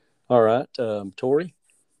 definitely. All right, Tori?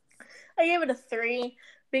 I gave it a 3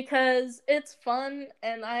 because it's fun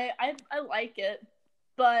and I like it,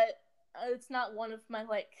 but it's not one of my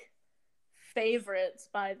favorites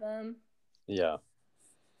by them. Yeah.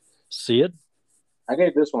 Sid? I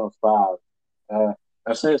gave this one a 5.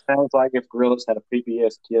 I said it sounds like if Gorillaz had a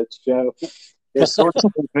PBS Kids show. It sort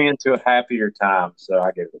of puts me into a happier time, so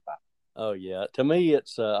I gave it a 5. Oh yeah. To me,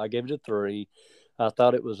 it's I gave it a 3. I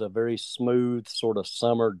thought it was a very smooth sort of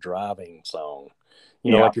summer driving song.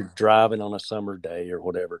 Like you're driving on a summer day or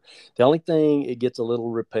whatever. The only thing, it gets a little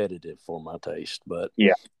repetitive for my taste, but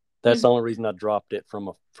that's the only reason I dropped it from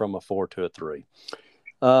a 4 to a 3.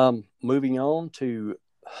 Moving on to,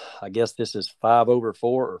 I guess this is 5/4 or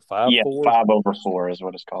 5/4. 5/4 is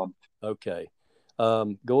what it's called. Okay.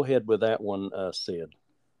 Go ahead with that one, Sid.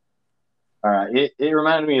 All right. It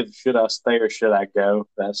reminded me of Should I Stay or Should I Go?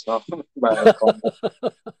 That song. I'm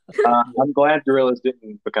glad Gorillaz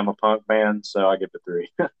didn't become a punk band, so I give it a 3.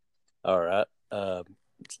 All right.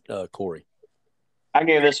 Corey. I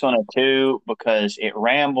gave this one a 2 because it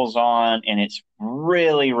rambles on and it's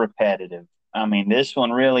really repetitive. I mean, this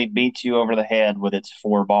one really beats you over the head with its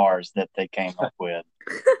 4 bars that they came up with.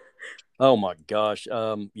 Oh my gosh.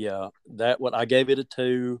 Yeah, that one, I gave it a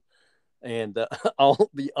 2. And the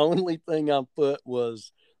only thing I put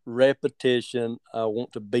was repetition. I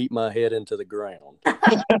want to beat my head into the ground.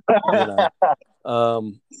 I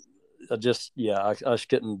just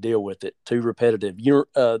couldn't deal with it. Too repetitive.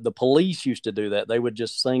 The Police used to do that. They would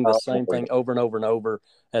just sing the same thing over and over and over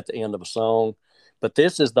at the end of a song. But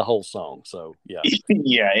this is the whole song. So yeah.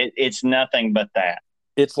 It's nothing but that.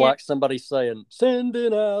 It's like somebody saying,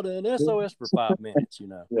 sending out an SOS for 5 minutes,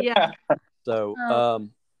 Yeah. So,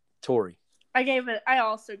 Tori. I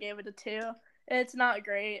also gave it a 2. It's not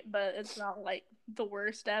great, but it's not like the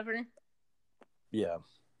worst ever. Yeah.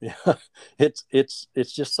 It's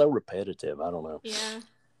just so repetitive. I don't know. Yeah.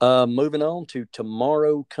 Moving on to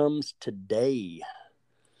Tomorrow Comes Today.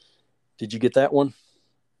 Did you get that one?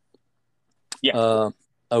 Yeah.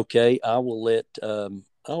 Okay. I'll let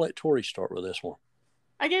Tori start with this one.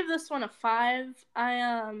 I gave this one a 5.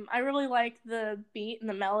 I really like the beat and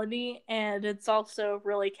the melody, and it's also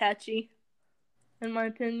really catchy, in my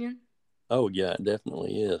opinion. Oh yeah, it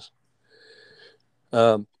definitely is.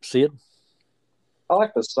 Sid? I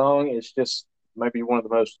like the song. It's just maybe one of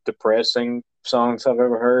the most depressing songs I've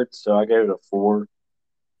ever heard, so I gave it a 4.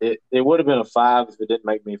 It would have been a 5 if it didn't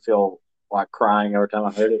make me feel like crying every time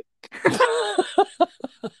I heard it.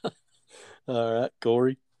 All right,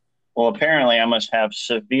 Corey. Well, apparently I must have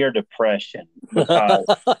severe depression because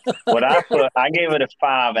what I gave it a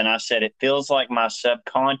 5, and I said it feels like my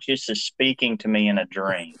subconscious is speaking to me in a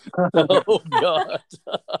dream. Oh God.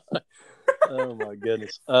 Oh my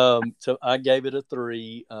goodness. So I gave it a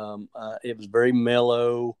 3. It was very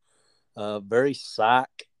mellow, very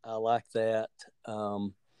psych. I like that. Yeah,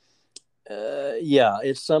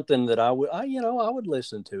 it's something that I would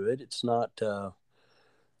listen to it. It's not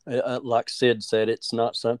like Sid said, it's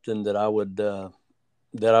not something that I would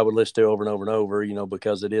listen to over and over and over,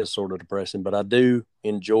 because it is sort of depressing, but I do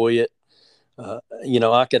enjoy it. I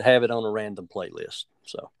could have it on a random playlist.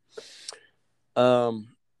 So,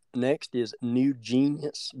 next is New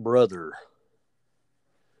Genius Brother.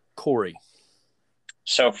 Corey.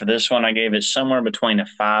 So for this one, I gave it somewhere between a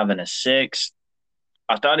 5 and a 6.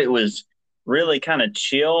 I thought it was really kind of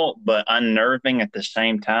chill, but unnerving at the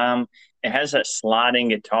same time. It has that sliding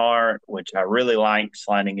guitar, which I really like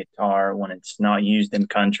sliding guitar when it's not used in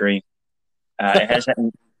country. It has that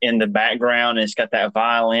in the background, and it's got that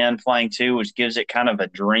violin playing too, which gives it kind of a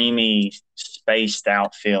dreamy, spaced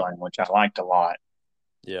out feeling, which I liked a lot.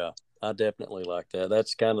 Yeah, I definitely like that.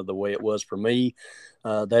 That's kind of the way it was for me.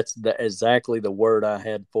 That's exactly the word I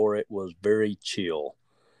had for it, was very chill.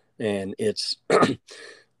 And it's,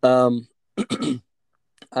 I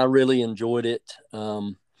really enjoyed it.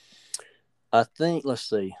 I think, let's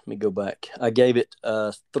see, let me go back. I gave it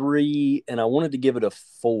 3, and I wanted to give it a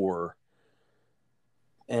 4.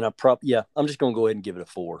 And I'm just going to go ahead and give it a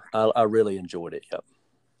 4. I really enjoyed it. Yep.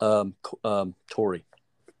 Tori.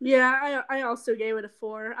 Yeah, I also gave it a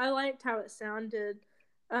 4. I liked how it sounded.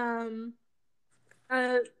 It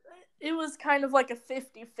was kind of like a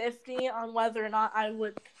 50-50 on whether or not I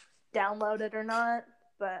would download it or not.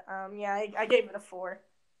 But yeah, I gave it a 4.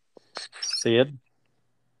 Sid?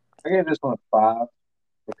 I gave this one a 5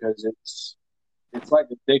 because it's like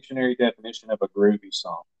the dictionary definition of a groovy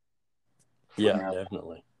song. Yeah,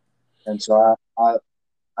 definitely. And so I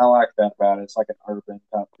like that about it. It's like an urban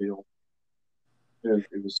type feel. It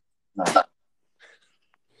was nice.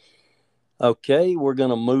 Okay, we're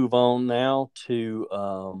going to move on now to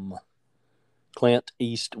Clint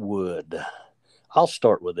Eastwood. I'll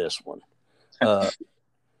start with this one. A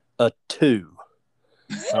 2.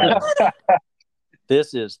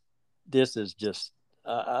 This is just.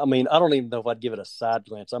 I mean, I don't even know if I'd give it a side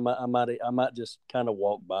glance. I might just kind of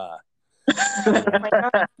walk by.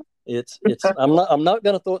 It's. I'm not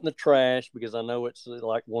going to throw it in the trash because I know it's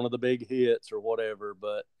like one of the big hits or whatever.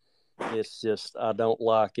 But It's just I don't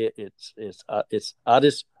like it. It's I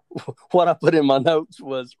just what I put in my notes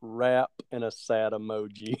was rap and a sad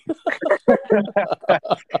emoji.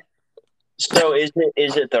 So is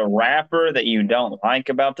it the rapper that you don't like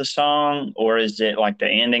about the song, or is it like the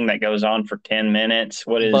ending that goes on for 10 minutes?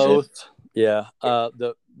 What is Both. it? Yeah. I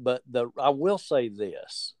will say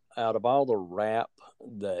this: out of all the rap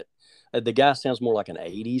that the guy sounds more like an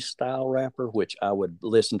 '80s style rapper, which I would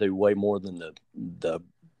listen to way more than the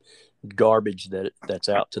garbage that's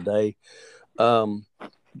out today.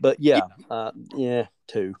 But yeah,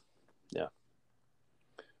 two. Yeah.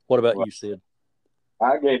 What about you, Sid?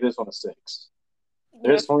 I gave this one a 6.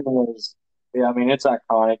 This one was, I mean, it's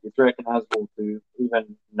iconic. It's recognizable to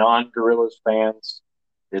even non-Gorillaz fans.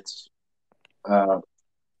 It's,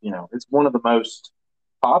 it's one of the most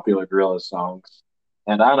popular Gorillaz songs,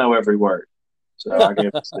 and I know every word. So I gave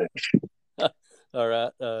it a 6. All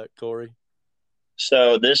right, Corey.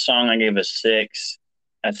 So this song I gave a 6.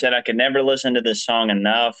 I said I could never listen to this song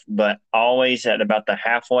enough, but always at about the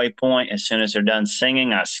halfway point, as soon as they're done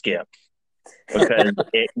singing, I skip. Because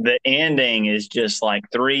the ending is just like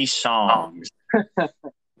 3 songs.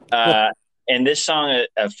 And this song,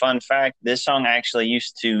 a fun fact, this song actually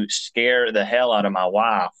used to scare the hell out of my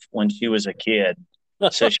wife when she was a kid.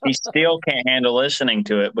 So she still can't handle listening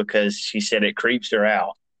to it because she said it creeps her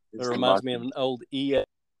out. It reminds me of an old EA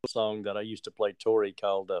song that I used to play Tori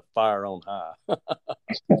called Fire on High.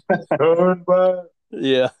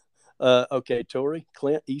 Yeah. Okay, Tori,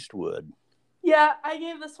 Clint Eastwood. Yeah, I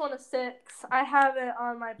gave this one a 6. I have it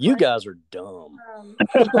on my. You guys are dumb.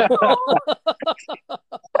 It was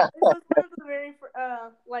one of the very,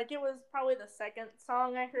 it was probably the second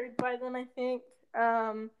song I heard by them. I think.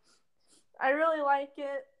 I really like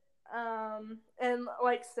it. And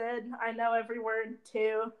like Sid, I know every word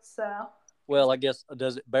too. So. Well, I guess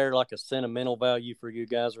does it bear like a sentimental value for you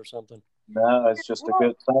guys or something? No, it's just a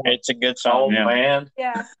good song. It's a good song, man.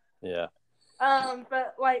 Yeah. Yeah.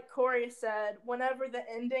 But like Corey said, whenever the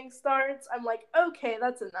ending starts, I'm like, okay,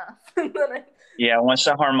 that's enough. Yeah, once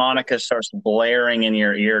the harmonica starts blaring in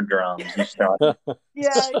your eardrums, you start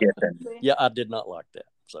skipping. Yeah, I did not like that.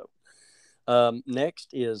 So,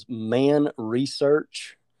 next is Man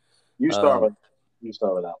Research. You start with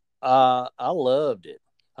that. I loved it.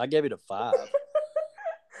 I gave it a 5.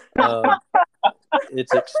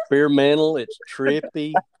 It's experimental. It's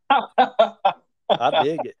trippy. I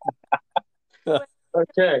dig it.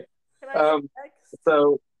 Okay.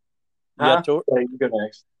 So, yeah, you go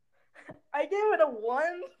next. I gave it a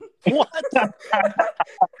 1. What?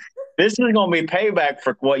 This is going to be payback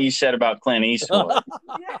for what you said about Clint Eastwood.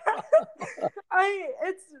 Yeah.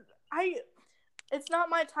 It's not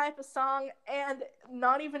my type of song, and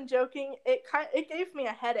not even joking, it gave me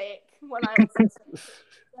a headache when I was listening.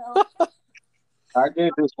 So. I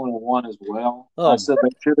gave this one a 1 as well. I said they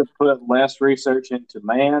should have put less research into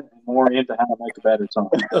man and more into how to make a better song.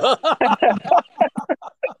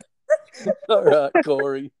 All right,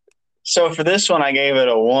 Corey. So for this one, I gave it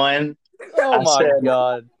a 1. Oh,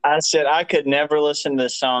 God. I said I could never listen to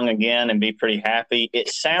this song again and be pretty happy. It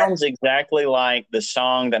sounds exactly like the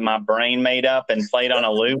song that my brain made up and played on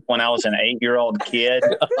a loop when I was an 8-year-old kid.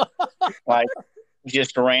 Like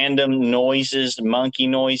just random noises, monkey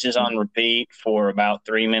noises on repeat for about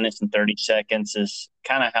 3 minutes and 30 seconds is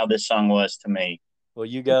kind of how this song was to me. Well,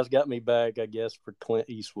 you guys got me back, I guess, for Clint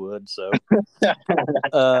Eastwood. So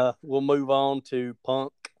we'll move on to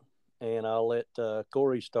Punk, and I'll let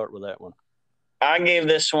Corey start with that one. I gave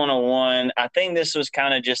this one a 1. I think this was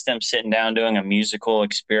kind of just them sitting down doing a musical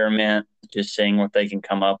experiment, just seeing what they can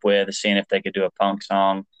come up with, seeing if they could do a punk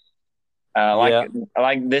song.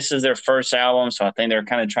 Like this is their first album, so I think they're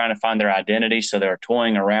kind of trying to find their identity. So they're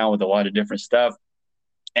toying around with a lot of different stuff.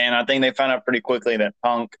 And I think they found out pretty quickly that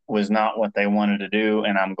punk was not what they wanted to do.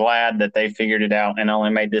 And I'm glad that they figured it out and only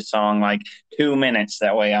made this song like 2 minutes.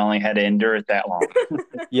 That way I only had to endure it that long.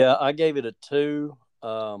 Yeah, I gave it a 2.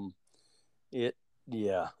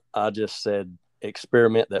 I just said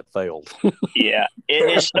experiment that failed. Yeah, it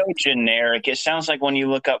is so generic. It sounds like when you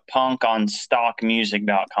look up punk on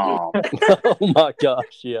stockmusic.com. Oh, my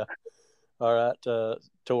gosh, yeah. All right,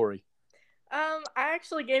 Tori. I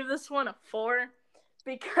actually gave this one a 4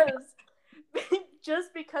 because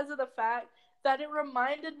of the fact that it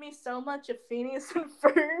reminded me so much of Phineas and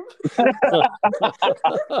Ferb.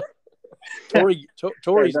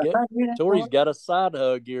 Tori's got a side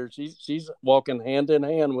hug here. She's walking hand in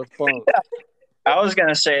hand with Punk. I was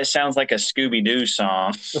gonna say it sounds like a Scooby-Doo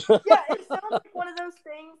song. Yeah, it sounds like one of those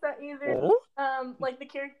things that either like the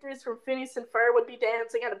characters from Phineas and Ferb would be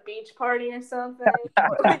dancing at a beach party or something,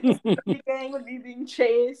 or like the gang would be being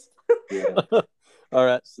chased. Yeah. All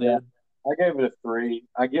right, Sid. Yeah. I gave it a 3.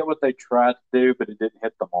 I get what they tried to do, but it didn't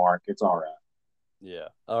hit the mark. It's all right. Yeah.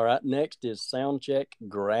 All right. Next is Soundcheck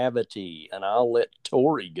Gravity, and I'll let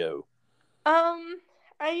Tori go. I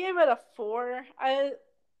gave it a 4. I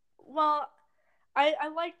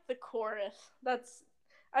liked the chorus.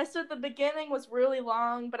 I said the beginning was really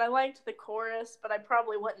long, but I liked the chorus, but I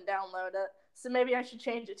probably wouldn't download it. So maybe I should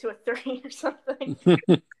change it to a 3 or something.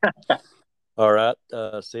 All right,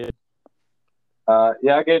 Sid.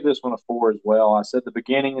 Yeah, I gave this one a 4 as well. I said the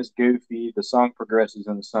beginning is goofy. The song progresses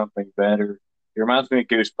into something better. It reminds me of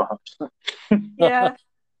Goosebumps. Yeah.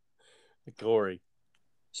 Corey.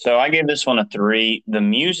 So I gave this one a 3. The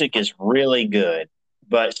music is really good,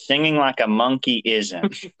 but singing like a monkey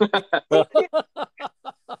isn't.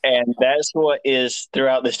 And that's what is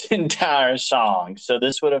throughout this entire song. So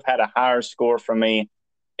this would have had a higher score for me.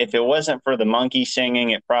 If it wasn't for the monkey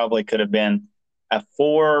singing, it probably could have been a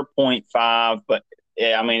 4.5, but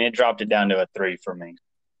yeah, I mean, it dropped it down to a 3 for me.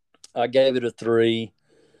 I gave it a 3.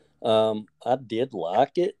 I did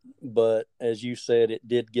like it, but as you said, it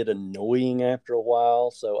did get annoying after a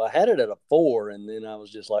while. So I had it at a 4, and then I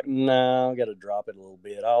was just like, "No, I got to drop it a little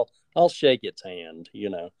bit. I'll shake its hand,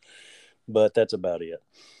 But that's about it.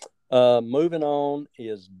 Moving on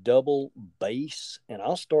is Double Bass, and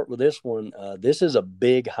I'll start with this one. This is a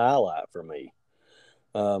big highlight for me.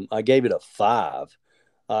 I gave it a 5.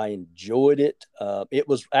 I enjoyed it. It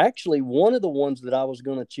was actually one of the ones that I was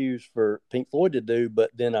going to choose for Pink Floyd to do, but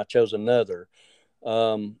then I chose another.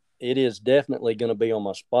 It is definitely going to be on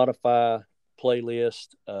my Spotify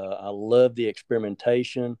playlist. I love the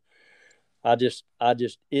experimentation.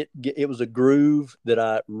 It was a groove that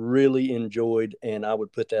I really enjoyed, and I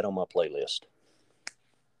would put that on my playlist.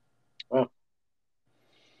 Well,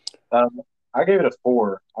 I gave it a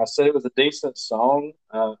 4. I said it was a decent song.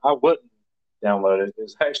 I wouldn't download it.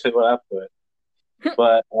 It's actually what I put.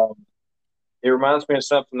 But it reminds me of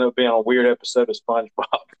something that would be on a weird episode of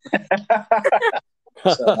SpongeBob.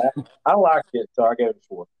 So I liked it, so I gave it a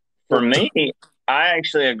 4. For me, I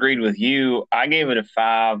actually agreed with you. I gave it a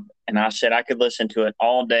 5, and I said I could listen to it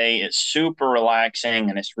all day. It's super relaxing,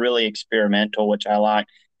 and it's really experimental, which I like.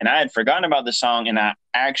 And I had forgotten about the song, and I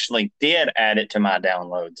actually did add it to my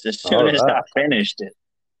downloads as soon as I finished it.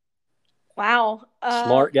 Wow.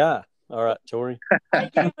 Smart guy. All right, Tori. I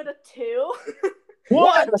gave it a 2.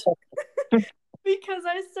 What? Because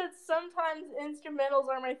I said sometimes instrumentals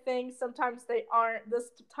are my thing, sometimes they aren't. This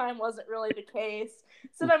time wasn't really the case.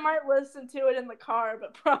 So I might listen to it in the car,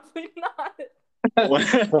 but probably not.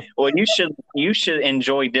 Well, you should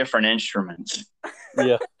enjoy different instruments.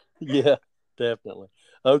 Yeah, definitely.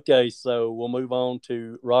 Okay, so we'll move on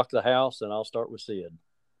to Rock the House, and I'll start with Sid.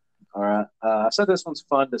 All right. I said this one's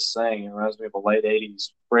fun to sing. It reminds me of a late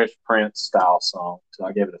 80s Fresh Prince style song, so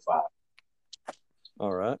I gave it a 5.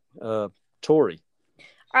 All right. Tori.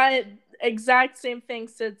 Exact same thing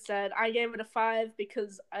Sid said. I gave it a 5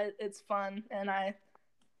 because it's fun, and I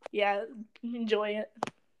enjoy it.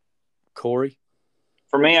 Corey.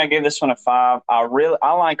 For me, I gave this one a 5.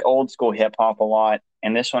 I like old school hip hop a lot,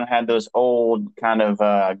 and this one had those old kind of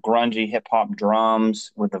grungy hip hop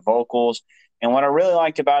drums with the vocals. And what I really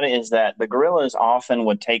liked about it is that the Gorillaz often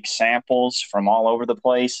would take samples from all over the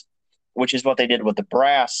place, which is what they did with the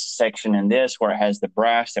brass section in this, where it has the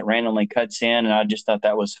brass that randomly cuts in. And I just thought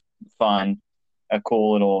that was fun, a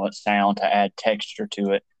cool little sound to add texture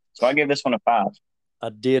to it. So I give this one a 5. I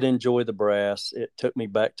did enjoy the brass. It took me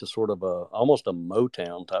back to sort of almost a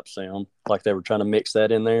Motown type sound, like they were trying to mix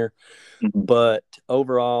that in there. Mm-hmm. But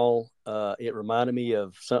overall, it reminded me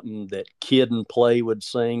of something that Kid and Play would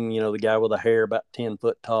sing, the guy with the hair about 10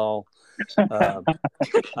 foot tall.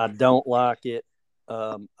 I don't like it.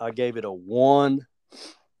 I gave it a 1,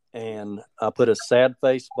 and I put a sad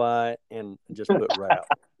face by it and just put rap.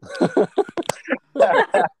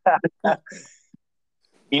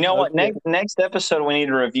 You know what? Next episode, we need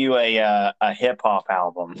to review a hip hop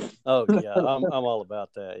album. Oh yeah, I'm all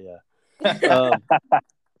about that. Yeah.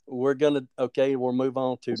 We'll move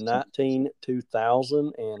on to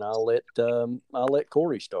 2000, and I'll let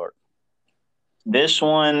Corey start. This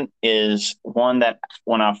one is one that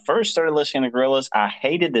when I first started listening to Gorillaz, I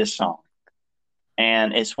hated this song.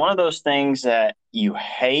 And it's one of those things that you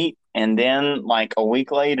hate, and then like a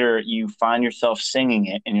week later, you find yourself singing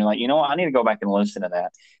it, and you're like, you know what? I need to go back and listen to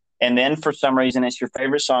that. And then for some reason, it's your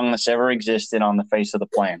favorite song that's ever existed on the face of the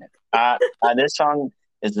planet. This song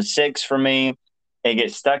is a 6 for me. It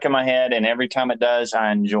gets stuck in my head, and every time it does,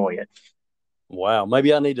 I enjoy it. Wow.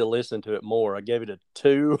 Maybe I need to listen to it more. I gave it a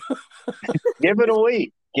 2. Give it a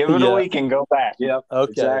week. Give it a week and go back. Yep.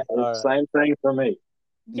 Okay. Exactly. Right. Same thing for me.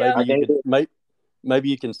 Yeah. Maybe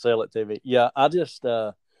you can sell it to me. Yeah, I just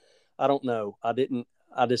I don't know.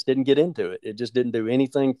 I just didn't get into it. It just didn't do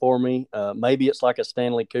anything for me. Maybe it's like a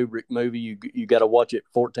Stanley Kubrick movie. You got to watch it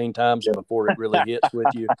 14 times before it really hits with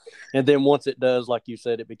you, and then once it does, like you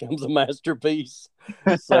said, it becomes a masterpiece.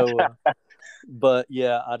 So, but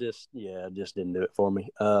yeah, it just didn't do it for me.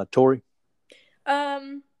 Tori,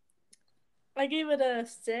 I gave it a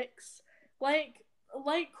 6.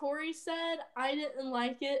 Like Corey said, I didn't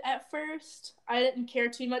like it at first. I didn't care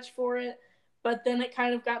too much for it, but then it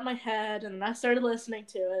kind of got in my head, and I started listening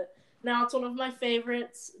to it. Now it's one of my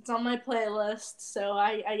favorites. It's on my playlist, so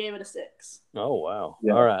I gave it a 6. oh wow!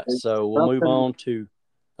 Yeah. All right, so we'll move on to.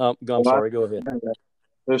 I'm sorry. Go ahead.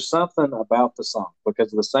 There's something about the song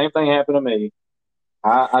because the same thing happened to me.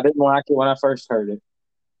 I didn't like it when I first heard it,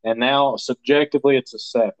 and now subjectively it's a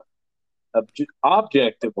 7.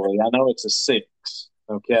 Objectively, I know it's a 6.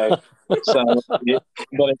 Okay, so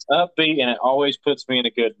but it's upbeat and it always puts me in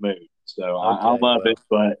a good mood. So I love it,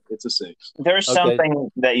 but it's a 6. There's something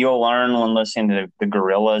that you'll learn when listening to the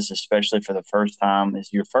Gorillaz, especially for the first time,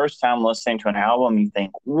 is your first time listening to an album, you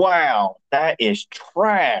think, wow, that is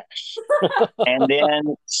trash. And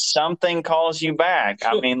then something calls you back.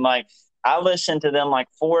 I mean, like, I listened to them like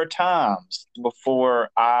 4 times before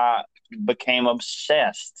I became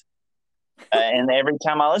obsessed. And every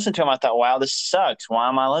time I listened to them, I thought, wow, this sucks. Why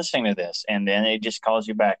am I listening to this? And then it just calls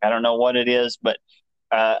you back. I don't know what it is, but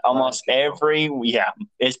almost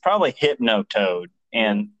it's probably Hypnotoad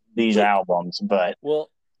in these albums. But well,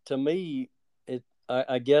 to me,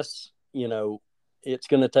 I guess, it's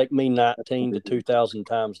going to take me 19 to 2,000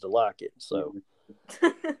 times to like it. So,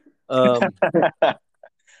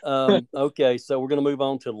 okay, so we're going to move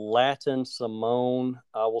on to Latin Simone.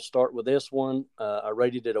 I will start with this one. I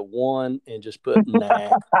rated it a 1 and just put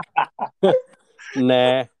nah.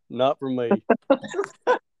 Nah, not for me.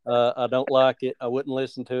 I don't like it. I wouldn't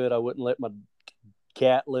listen to it. I wouldn't let my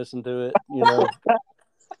cat listen to it.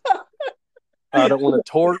 I don't want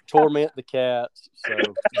to torment the cats. So,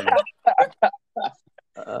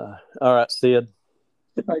 all right, Sid.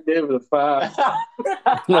 I gave it a 5.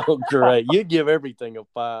 No, great. You give everything a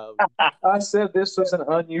 5. I said this was an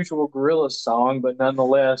unusual Gorillaz song, but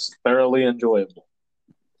nonetheless thoroughly enjoyable.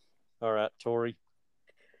 All right, Tori.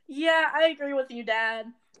 Yeah, I agree with you, Dad.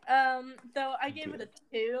 Though I gave it a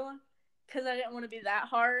 2 because I didn't want to be that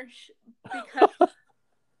harsh, because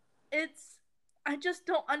I just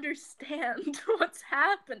don't understand what's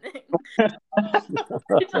happening. I don't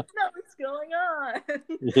know what's going on.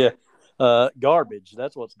 Yeah. Garbage.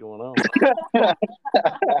 That's what's going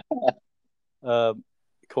on.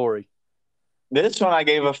 Corey. This one I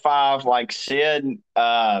gave a 5. Like Sid,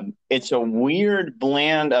 it's a weird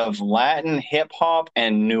blend of Latin, hip hop,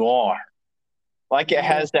 and noir. Like it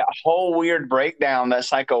has that whole weird breakdown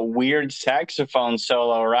that's like a weird saxophone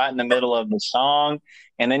solo right in the middle of the song.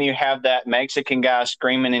 And then you have that Mexican guy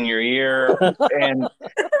screaming in your ear. And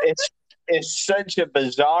it's such a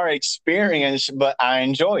bizarre experience, but I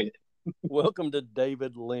enjoyed it. Welcome to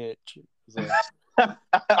David Lynch.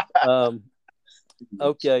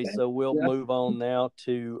 Okay, so we'll move on now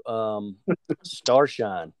to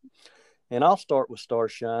Starshine. And I'll start with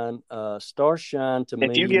Starshine. Starshine to me...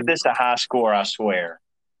 If you give this a high score, I swear.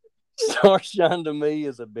 Starshine to me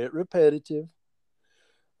is a bit repetitive.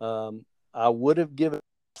 I would have given it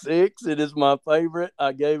 6. It is my favorite.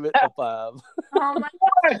 I gave it a 5. Oh my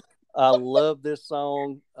God. I love this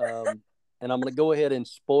song. And I'm going to go ahead and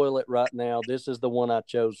spoil it right now. This is the one I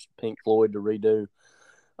chose Pink Floyd to redo.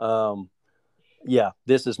 Yeah,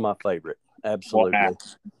 this is my favorite. Absolutely.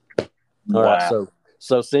 Wow. All right.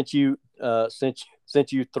 So since you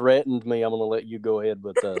threatened me, I'm going to let you go ahead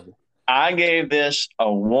with I gave this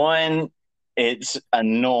a 1. It's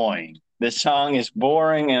annoying. This song is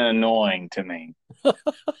boring and annoying to me.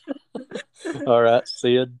 All right,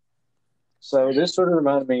 Sid. So this sort of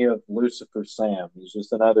reminded me of Lucifer Sam. He's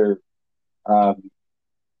just another like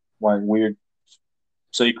weird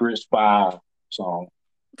secret spy song.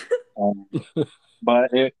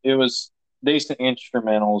 But it was decent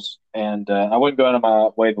instrumentals, and I wouldn't go out of my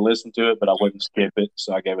way to listen to it, but I wouldn't skip it,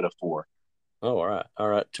 so I gave it a 4. Oh, all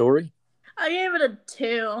right, Tori. I gave it a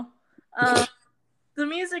 2. The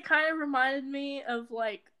music kind of reminded me of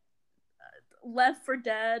like Left 4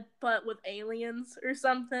 Dead, but with aliens or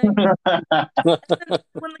something. When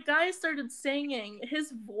the guy started singing,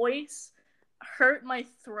 his voice hurt my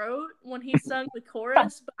throat when he sung the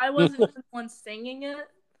chorus, but I wasn't even the one singing it.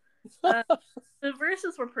 The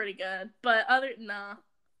verses were pretty good, but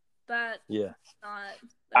That's Yeah. not.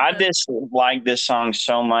 I just like this song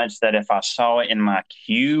so much that if I saw it in my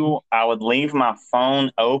queue, I would leave my phone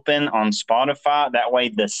open on Spotify. That way,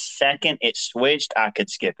 the second it switched, I could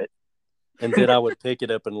skip it. And then I would pick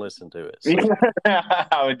it up and listen to it. So.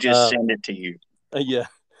 I would just send it to you. Yeah.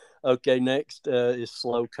 Okay, next is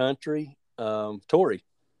Slow Country. Tori.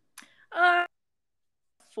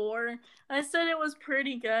 4. I said it was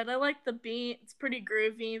pretty good. I like the beat. It's pretty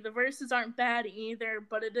groovy. The verses aren't bad either,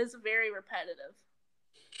 but it is very repetitive.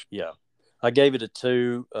 Yeah. I gave it a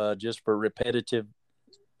 2 just for repetitive.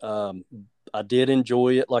 I did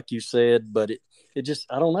enjoy it, like you said, but it just,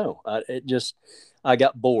 I don't know. I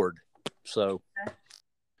got bored. So,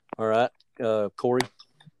 all right. Corey.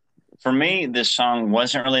 For me, this song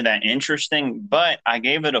wasn't really that interesting, but I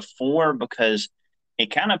gave it a 4 because it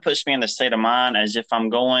kind of puts me in the state of mind as if I'm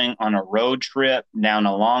going on a road trip down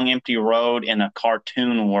a long, empty road in a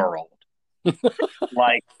cartoon world.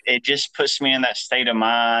 Like, it just puts me in that state of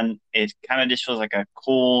mind. It kind of just feels like a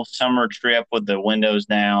cool summer trip with the windows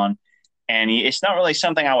down. And it's not really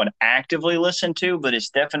something I would actively listen to, but it's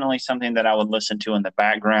definitely something that I would listen to in the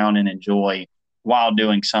background and enjoy while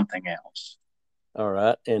doing something else. All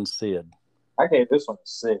right. And Sid. I gave this one a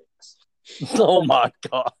 6. Oh, my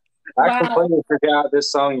God. I completely forgot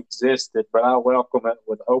this song existed, but I welcome it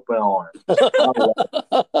with open arms.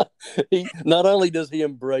 Not only does he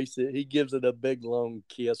embrace it, he gives it a big long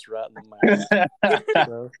kiss right in the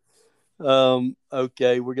mouth.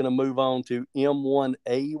 Okay, we're gonna move on to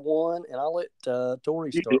M1A1, and I'll let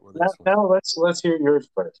Tori start with this one. No, let's hear yours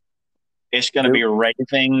first. It's gonna be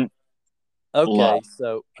raving. Okay, love.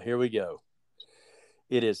 So here we go.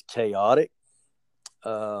 It is chaotic.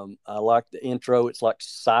 I like the intro. It's like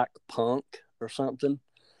psych punk or something.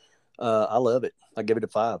 I love it. I give it a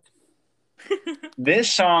 5.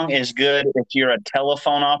 This song is good if you're a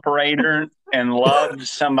telephone operator and love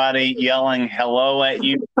somebody yelling hello at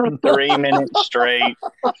you for 3 minutes straight.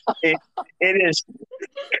 It is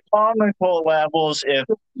comical levels.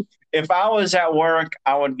 If I was at work,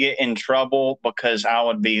 I would get in trouble because I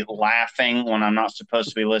would be laughing when I'm not supposed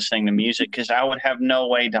to be listening to music because I would have no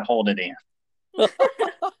way to hold it in.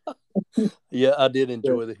 Yeah, I did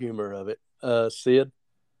enjoy the humor of it. Sid?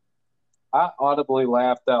 I audibly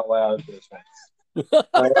laughed out loud at this one.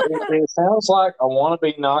 It sounds like a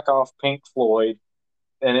wannabe knockoff Pink Floyd,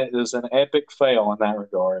 and it is an epic fail in that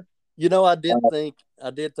regard. You know, I did think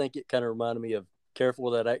it kind of reminded me of Careful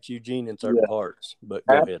of That Axe Eugene in certain parts, but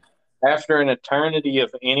go ahead. After an eternity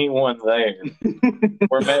of anyone there,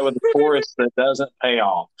 we're met with a chorus that doesn't pay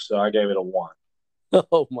off, so I gave it a 1.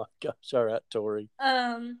 Oh my gosh! All right, Tori.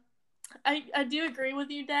 I do agree with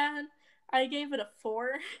you, Dad. I gave it a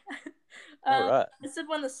 4. All right. I said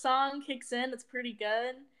when the song kicks in, it's pretty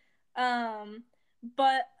good.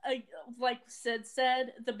 But like Sid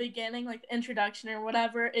said, the beginning, like the introduction or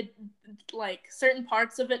whatever, it like certain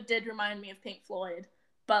parts of it did remind me of Pink Floyd,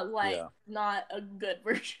 but not a good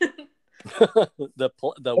version. the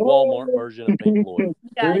Walmart version of Pink Floyd.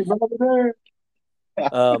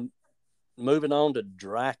 Yeah. Moving on to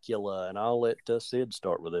Dracula, and I'll let Sid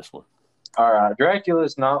start with this one. All right, Dracula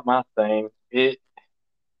is not my thing. They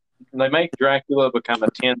make Dracula become a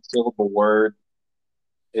 10-syllable word.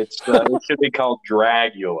 It should be called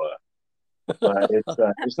Dragula, but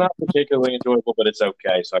it's not particularly enjoyable, but it's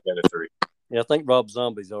okay. So I got a 3. Yeah, I think Rob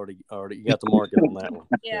Zombie's already got the market on that one.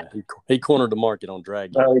 Yeah. He cornered the market on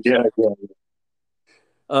Dragula. Oh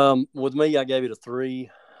yeah. With me, I gave it a 3.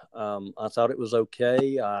 I thought it was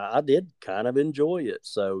okay. I did kind of enjoy it.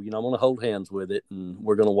 So, I'm going to hold hands with it, and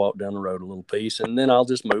we're going to walk down the road a little piece, and then I'll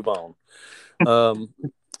just move on.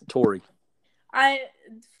 Tori.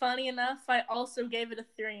 Funny enough, I also gave it a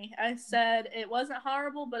 3. I said it wasn't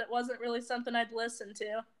horrible, but it wasn't really something I'd listen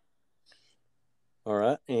to. All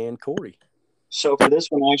right. And Corey. So for this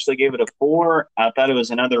one, I actually gave it a 4. I thought it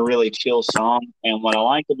was another really chill song. And what I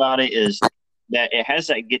liked about it is that it has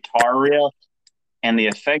that guitar riff. And the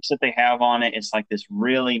effects that they have on it, it's like this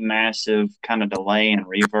really massive kind of delay and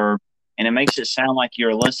reverb. And it makes it sound like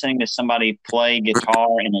you're listening to somebody play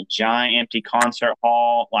guitar in a giant empty concert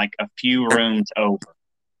hall, like a few rooms over.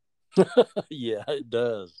 Yeah, it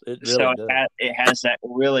does. It really does. It has that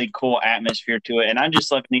really cool atmosphere to it. And I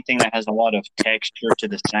just love anything that has a lot of texture to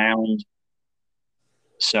the sound.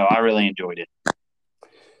 So I really enjoyed it.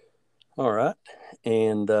 All right.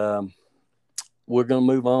 And we're going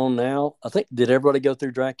to move on now. I think, did everybody go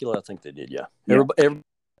through Dracula? I think they did, yeah. Everybody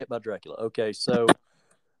about Dracula. Okay, so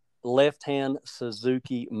Left Hand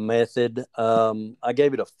Suzuki Method. I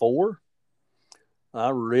gave it a 4. I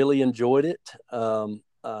really enjoyed it. The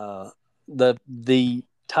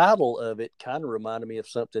title of it kind of reminded me of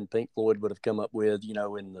something Pink Floyd would have come up with, in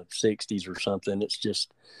the 60s or something. It's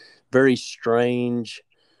just very strange.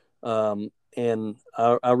 And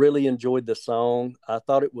I really enjoyed the song. I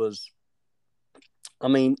thought it was,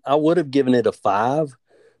 I would have given it a 5,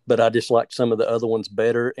 but I just liked some of the other ones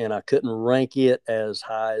better, and I couldn't rank it as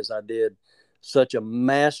high as I did such a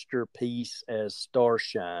masterpiece as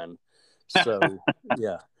Starshine. So,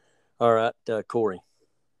 yeah. All right, Corey.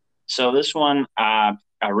 So this one I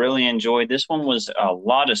really enjoyed. This one was a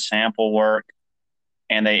lot of sample work,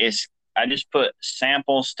 and I just put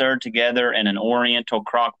samples stirred together in an Oriental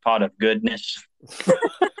crock pot of goodness.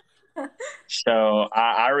 So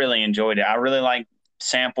I really enjoyed it. I really like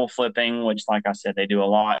sample flipping, which, like I said, they do a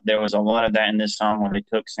lot. There was a lot of that in this song where they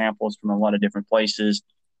took samples from a lot of different places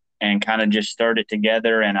and kind of just stirred it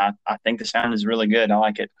together. And I think the sound is really good. I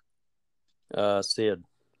like it. Sid.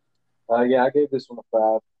 Yeah, I gave this one a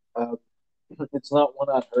 5. It's not one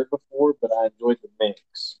I'd heard before, but I enjoyed the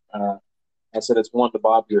mix. I said it's one to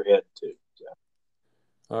bob your head to. So.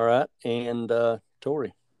 All right, and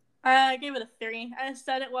Tori. I gave it a 3. I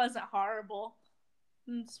said it wasn't horrible,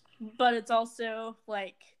 but it's also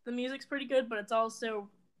like the music's pretty good, but it's also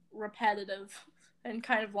repetitive and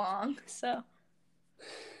kind of long. So.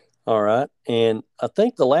 All right, and I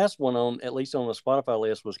think the last one at least on the Spotify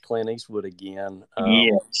list, was Clint Eastwood again.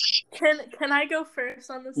 Yes. Can I go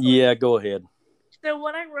first on this one? Yeah, go ahead. So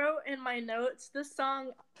what I wrote in my notes, this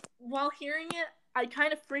song, while hearing it, I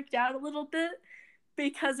kind of freaked out a little bit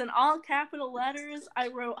because in all capital letters, I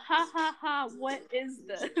wrote, ha, ha, ha, what is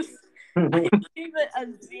this? I gave it a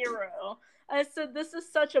 0. I said, this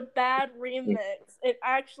is such a bad remix. It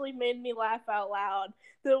actually made me laugh out loud.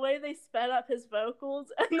 The way they sped up his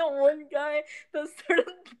vocals, and the one guy that started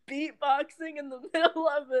beatboxing in the middle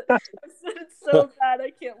of it. I said, it's so bad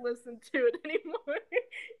I can't listen to it anymore.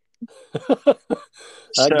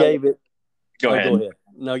 I gave it. Go ahead. Go ahead.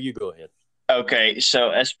 No, you go ahead. Okay,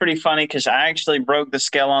 so that's pretty funny because I actually broke the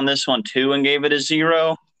scale on this one too and gave it a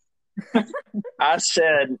 0. I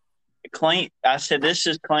said this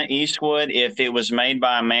is Clint Eastwood if it was made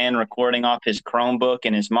by a man recording off his Chromebook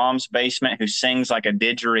in his mom's basement who sings like a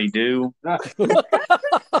didgeridoo.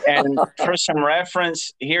 And for some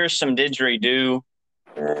reference, here's some didgeridoo.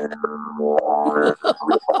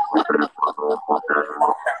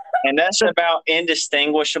 And that's about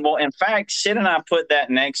indistinguishable. In fact, Sid and I put that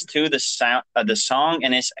next to the sound of the song,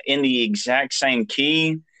 and it's in the exact same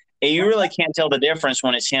key. And you really can't tell the difference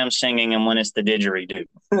when it's him singing and when it's the didgeridoo.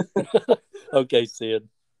 Okay, Sid.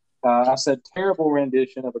 I said terrible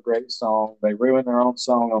rendition of a great song. They ruined their own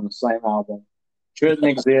song on the same album. Shouldn't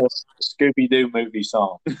exist. Scooby-Doo movie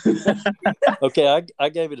song. Okay, I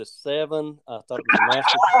gave it a 7. I thought it was a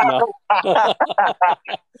masterpiece.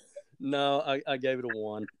 No, I gave it a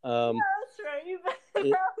 1. That's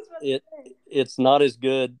right. It's not as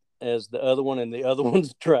good as the other one, and the other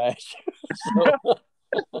one's trash.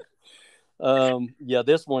 Yeah,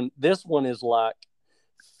 this one is like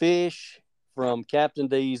fish from Captain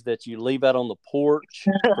D's that you leave out on the porch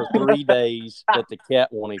for 3 days that the cat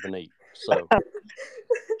won't even eat. So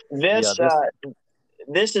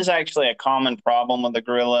this is actually a common problem with the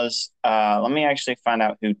Gorillaz. Let me actually find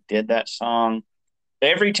out who did that song.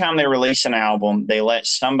 Every time they release an album, they let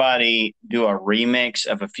somebody do a remix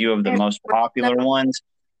of a few of the most popular ones,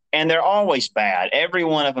 and they're always bad. Every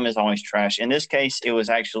one of them is always trash. In this case, it was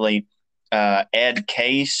actually Ed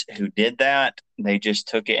Case who did that. They just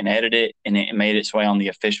took it and edited it, and it made its way on the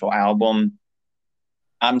official album.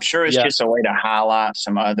 I'm sure it's just a way to highlight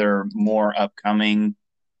some other more upcoming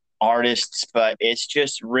artists, but it's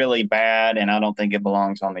just really bad, and I don't think it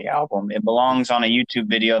belongs on the album. It belongs on a YouTube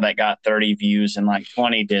video that got 30 views and like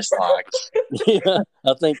 20 dislikes. Yeah,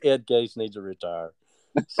 I think Ed Case needs to retire.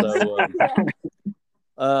 So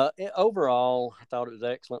overall, I thought it was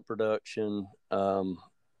excellent production.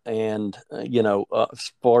 And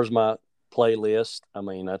as far as my playlist,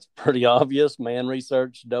 that's pretty obvious. Man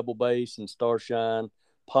Research, Double Bass, and Starshine,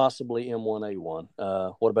 possibly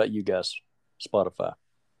M1A1. What about you guys? Spotify.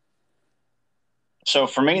 So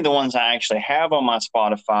for me, the ones I actually have on my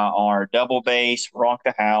Spotify are Double Bass, Rock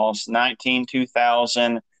the House,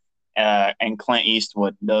 19-2000, and Clint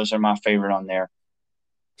Eastwood. Those are my favorite on there.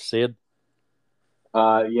 Sid?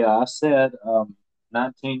 Yeah, I said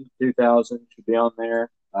 19-2000 should be on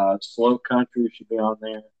there. Slow Country should be on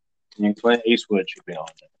there. And Clint Eastwood should be on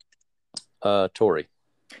there. Tori?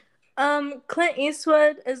 Clint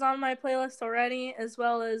Eastwood is on my playlist already, as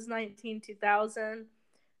well as 19-2000.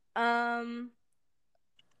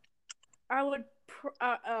 I would,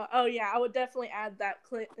 I would definitely add that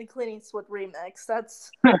Clint Eastwood remix. That's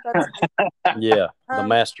yeah, the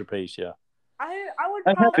masterpiece. Yeah, I would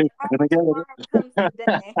I'm happy. probably add Tomorrow Comes the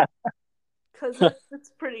Day because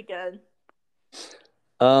it's pretty good.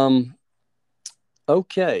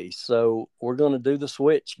 Okay, so we're going to do the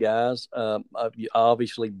switch, guys. You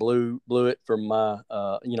obviously blew it from my,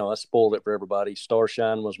 I spoiled it for everybody.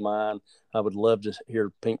 Starshine was mine. I would love to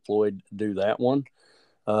hear Pink Floyd do that one.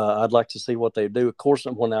 I'd like to see what they do. Of course,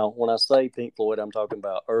 when I say Pink Floyd, I'm talking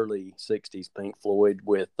about early '60s Pink Floyd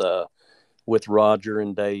with Roger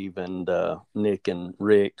and Dave and Nick and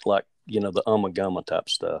Rick, like the Ummagumma type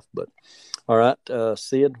stuff. But all right,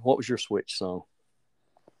 Sid, what was your switch song?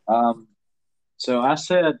 So I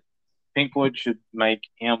said Pink Floyd should make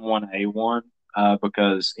M1A1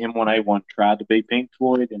 because M1A1 tried to be Pink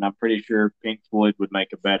Floyd, and I'm pretty sure Pink Floyd would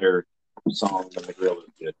make a better song than the Gorillaz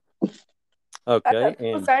did. Okay, that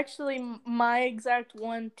was actually my exact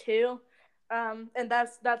one too, and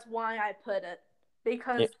that's why I put it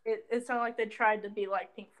because it sounded like they tried to be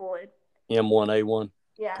like Pink Floyd. M1A1.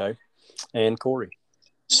 Yeah. Okay, and Corey.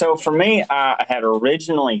 So for me, I had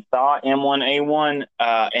originally thought M1A1,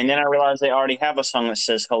 and then I realized they already have a song that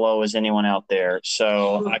says "Hello, is anyone out there?"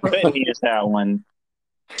 So I couldn't use that one.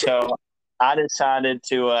 So I decided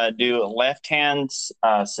to do Left Hand's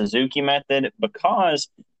Suzuki Method because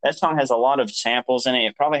that song has a lot of samples in it.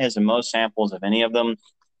 It probably has the most samples of any of them.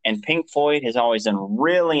 And Pink Floyd has always done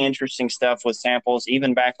really interesting stuff with samples,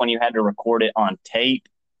 even back when you had to record it on tape.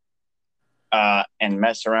 And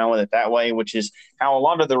mess around with it that way, which is how a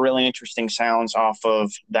lot of the really interesting sounds off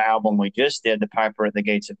of the album we just did, The Piper at the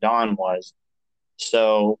Gates of Dawn, was.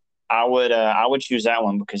 So I would choose that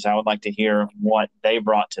one because I would like to hear what they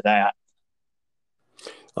brought to that.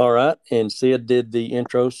 All right, and Sid did the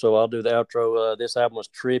intro, so I'll do the outro. This album was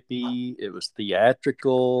trippy. It was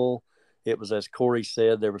theatrical. It was, as Corey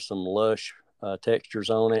said, there were some lush textures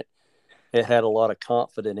on it. It had a lot of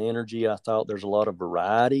confident energy. I thought there's a lot of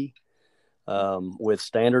variety. With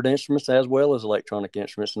standard instruments as well as electronic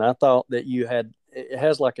instruments. And I thought that it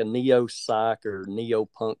has like a neo-psych or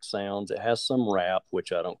neo-punk sounds. It has some rap,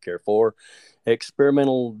 which I don't care for.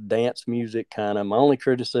 Experimental dance music kind of. My only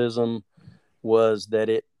criticism was that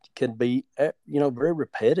it could be, very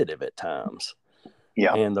repetitive at times.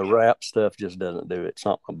 Yeah. And the rap stuff just doesn't do it. It's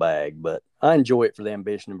not my bag, but I enjoy it for the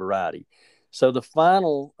ambition and variety. So the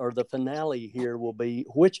finale here will be,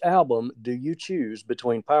 which album do you choose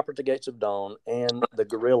between Piper at the Gates of Dawn and the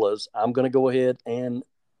Gorillaz? I'm going to go ahead and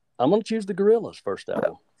I'm going to choose the Gorillaz first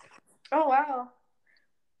album. Oh, wow.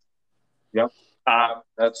 Yep.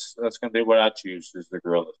 That's going to be what I choose is the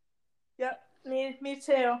Gorillaz. Yep. Me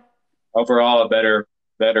too. Overall, a better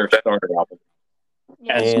starter album.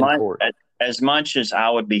 Yeah. As much as I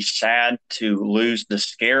would be sad to lose the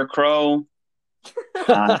Scarecrow,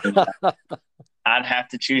 I'd have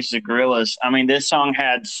to choose the Gorillaz. I mean, this album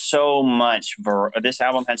had so much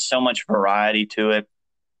variety to it.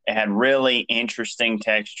 It had really interesting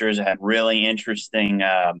textures. It had really interesting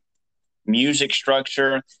music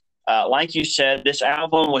structure. Like you said, this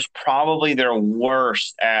album was probably their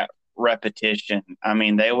worst at repetition. I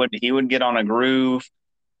mean, he would get on a groove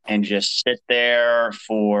and just sit there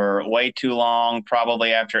for way too long.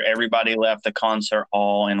 Probably after everybody left the concert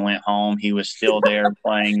hall and went home, he was still there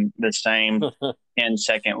playing the same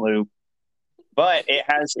 10-second loop. But it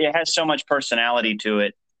has so much personality to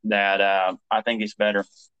it that I think it's better.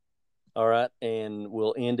 All right, and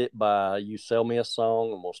we'll end it by you sell me a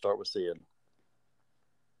song, and we'll start with Sid.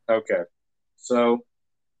 Okay, so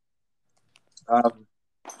for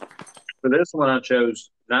this one, I chose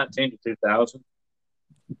 19 to 2000.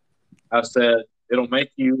 I said it'll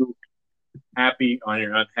make you happy on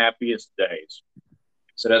your unhappiest days.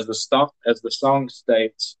 So as the song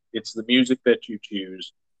states, it's the music that you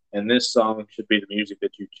choose, and this song should be the music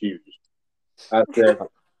that you choose. I said,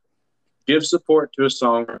 give support to a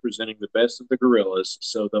song representing the best of the Gorillaz,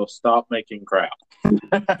 so they'll stop making crap. All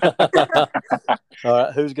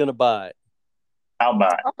right, who's going to buy it? I'll buy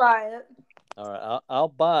it. I'll buy it. All right, I'll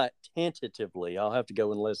buy it tentatively. I'll have to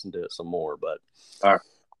go and listen to it some more, but all right.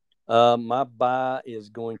 My buy is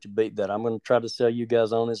going to be that I'm going to try to sell you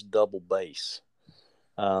guys on is double bass.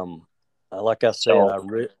 Like I said,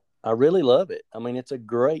 I really love it. I mean, it's a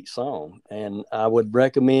great song, and I would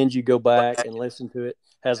recommend you go back and listen to it.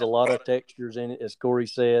 Has a lot of textures in it, as Corey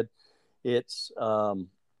said. It's, I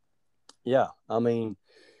mean,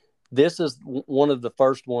 this is one of the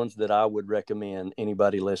first ones that I would recommend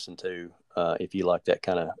anybody listen to if you like that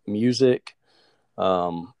kind of music.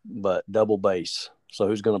 But double bass. So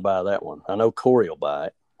who's going to buy that one? I know Corey will buy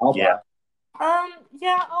it. I'll buy it.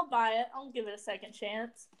 Yeah, I'll buy it. I'll give it a second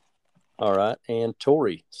chance. All right. And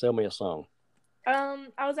Tori, sell me a song.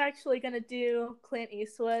 I was actually going to do Clint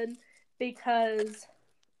Eastwood because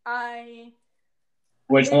I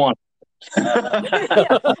Which one? Yeah,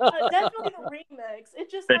 definitely the remix.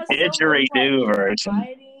 It just The has so much didgeridoo version.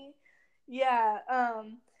 variety. Yeah.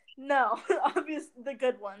 No, obviously the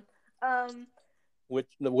good one.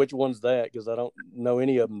 Which one's that? Because I don't know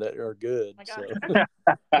any of them that are good. My So. God.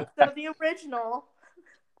 So the original,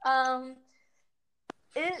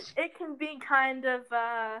 it can be kind of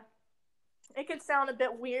it can sound a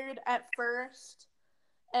bit weird at first,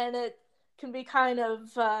 and it can be kind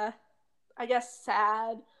of I guess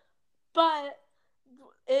sad, but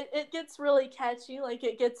it gets really catchy. Like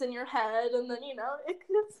it gets in your head, and then it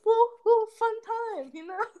gets a little fun time.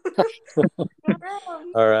 Go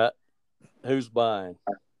around. All right, who's buying?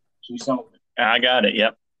 She sold it. I got it.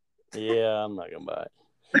 Yep. Yeah, I'm not gonna buy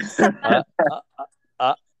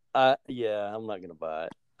it. Yeah, I'm not gonna buy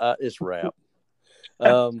it. It's rap.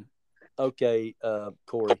 Okay,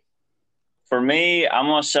 Corey. For me, I'm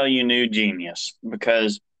gonna sell you New Genius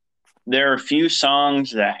because there are a few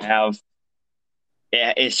songs that have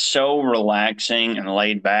it's so relaxing and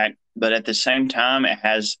laid back, but at the same time, it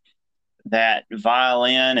has that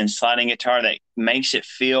violin and sliding guitar that makes it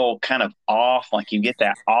feel kind of off, like you get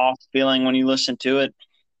that off feeling when you listen to it.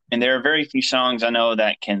 And there are very few songs I know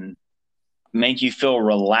that can make you feel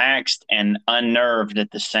relaxed and unnerved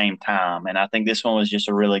at the same time. And I think this one was just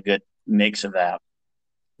a really good mix of that.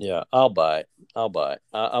 Yeah, I'll buy it. I'm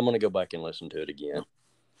going to go back and listen to it again.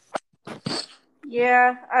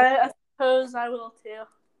 Yeah, I suppose I will too.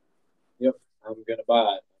 Yep, I'm gonna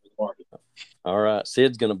buy it. All right,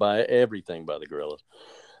 Sid's going to buy everything by the Gorillaz.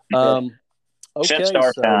 Okay, Except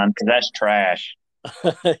Starshine, because that's trash.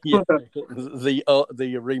 Yeah, the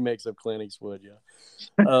remix of Clint Eastwood.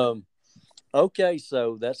 Yeah. Okay,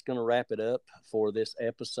 so that's going to wrap it up for this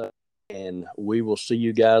episode, and we will see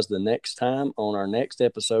you guys the next time on our next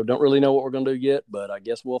episode. Don't really know what we're going to do yet, but I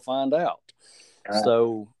guess we'll find out. Right.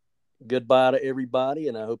 So goodbye to everybody,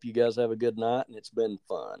 and I hope you guys have a good night, and it's been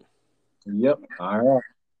fun. Yep. All right.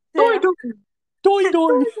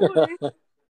 Doing.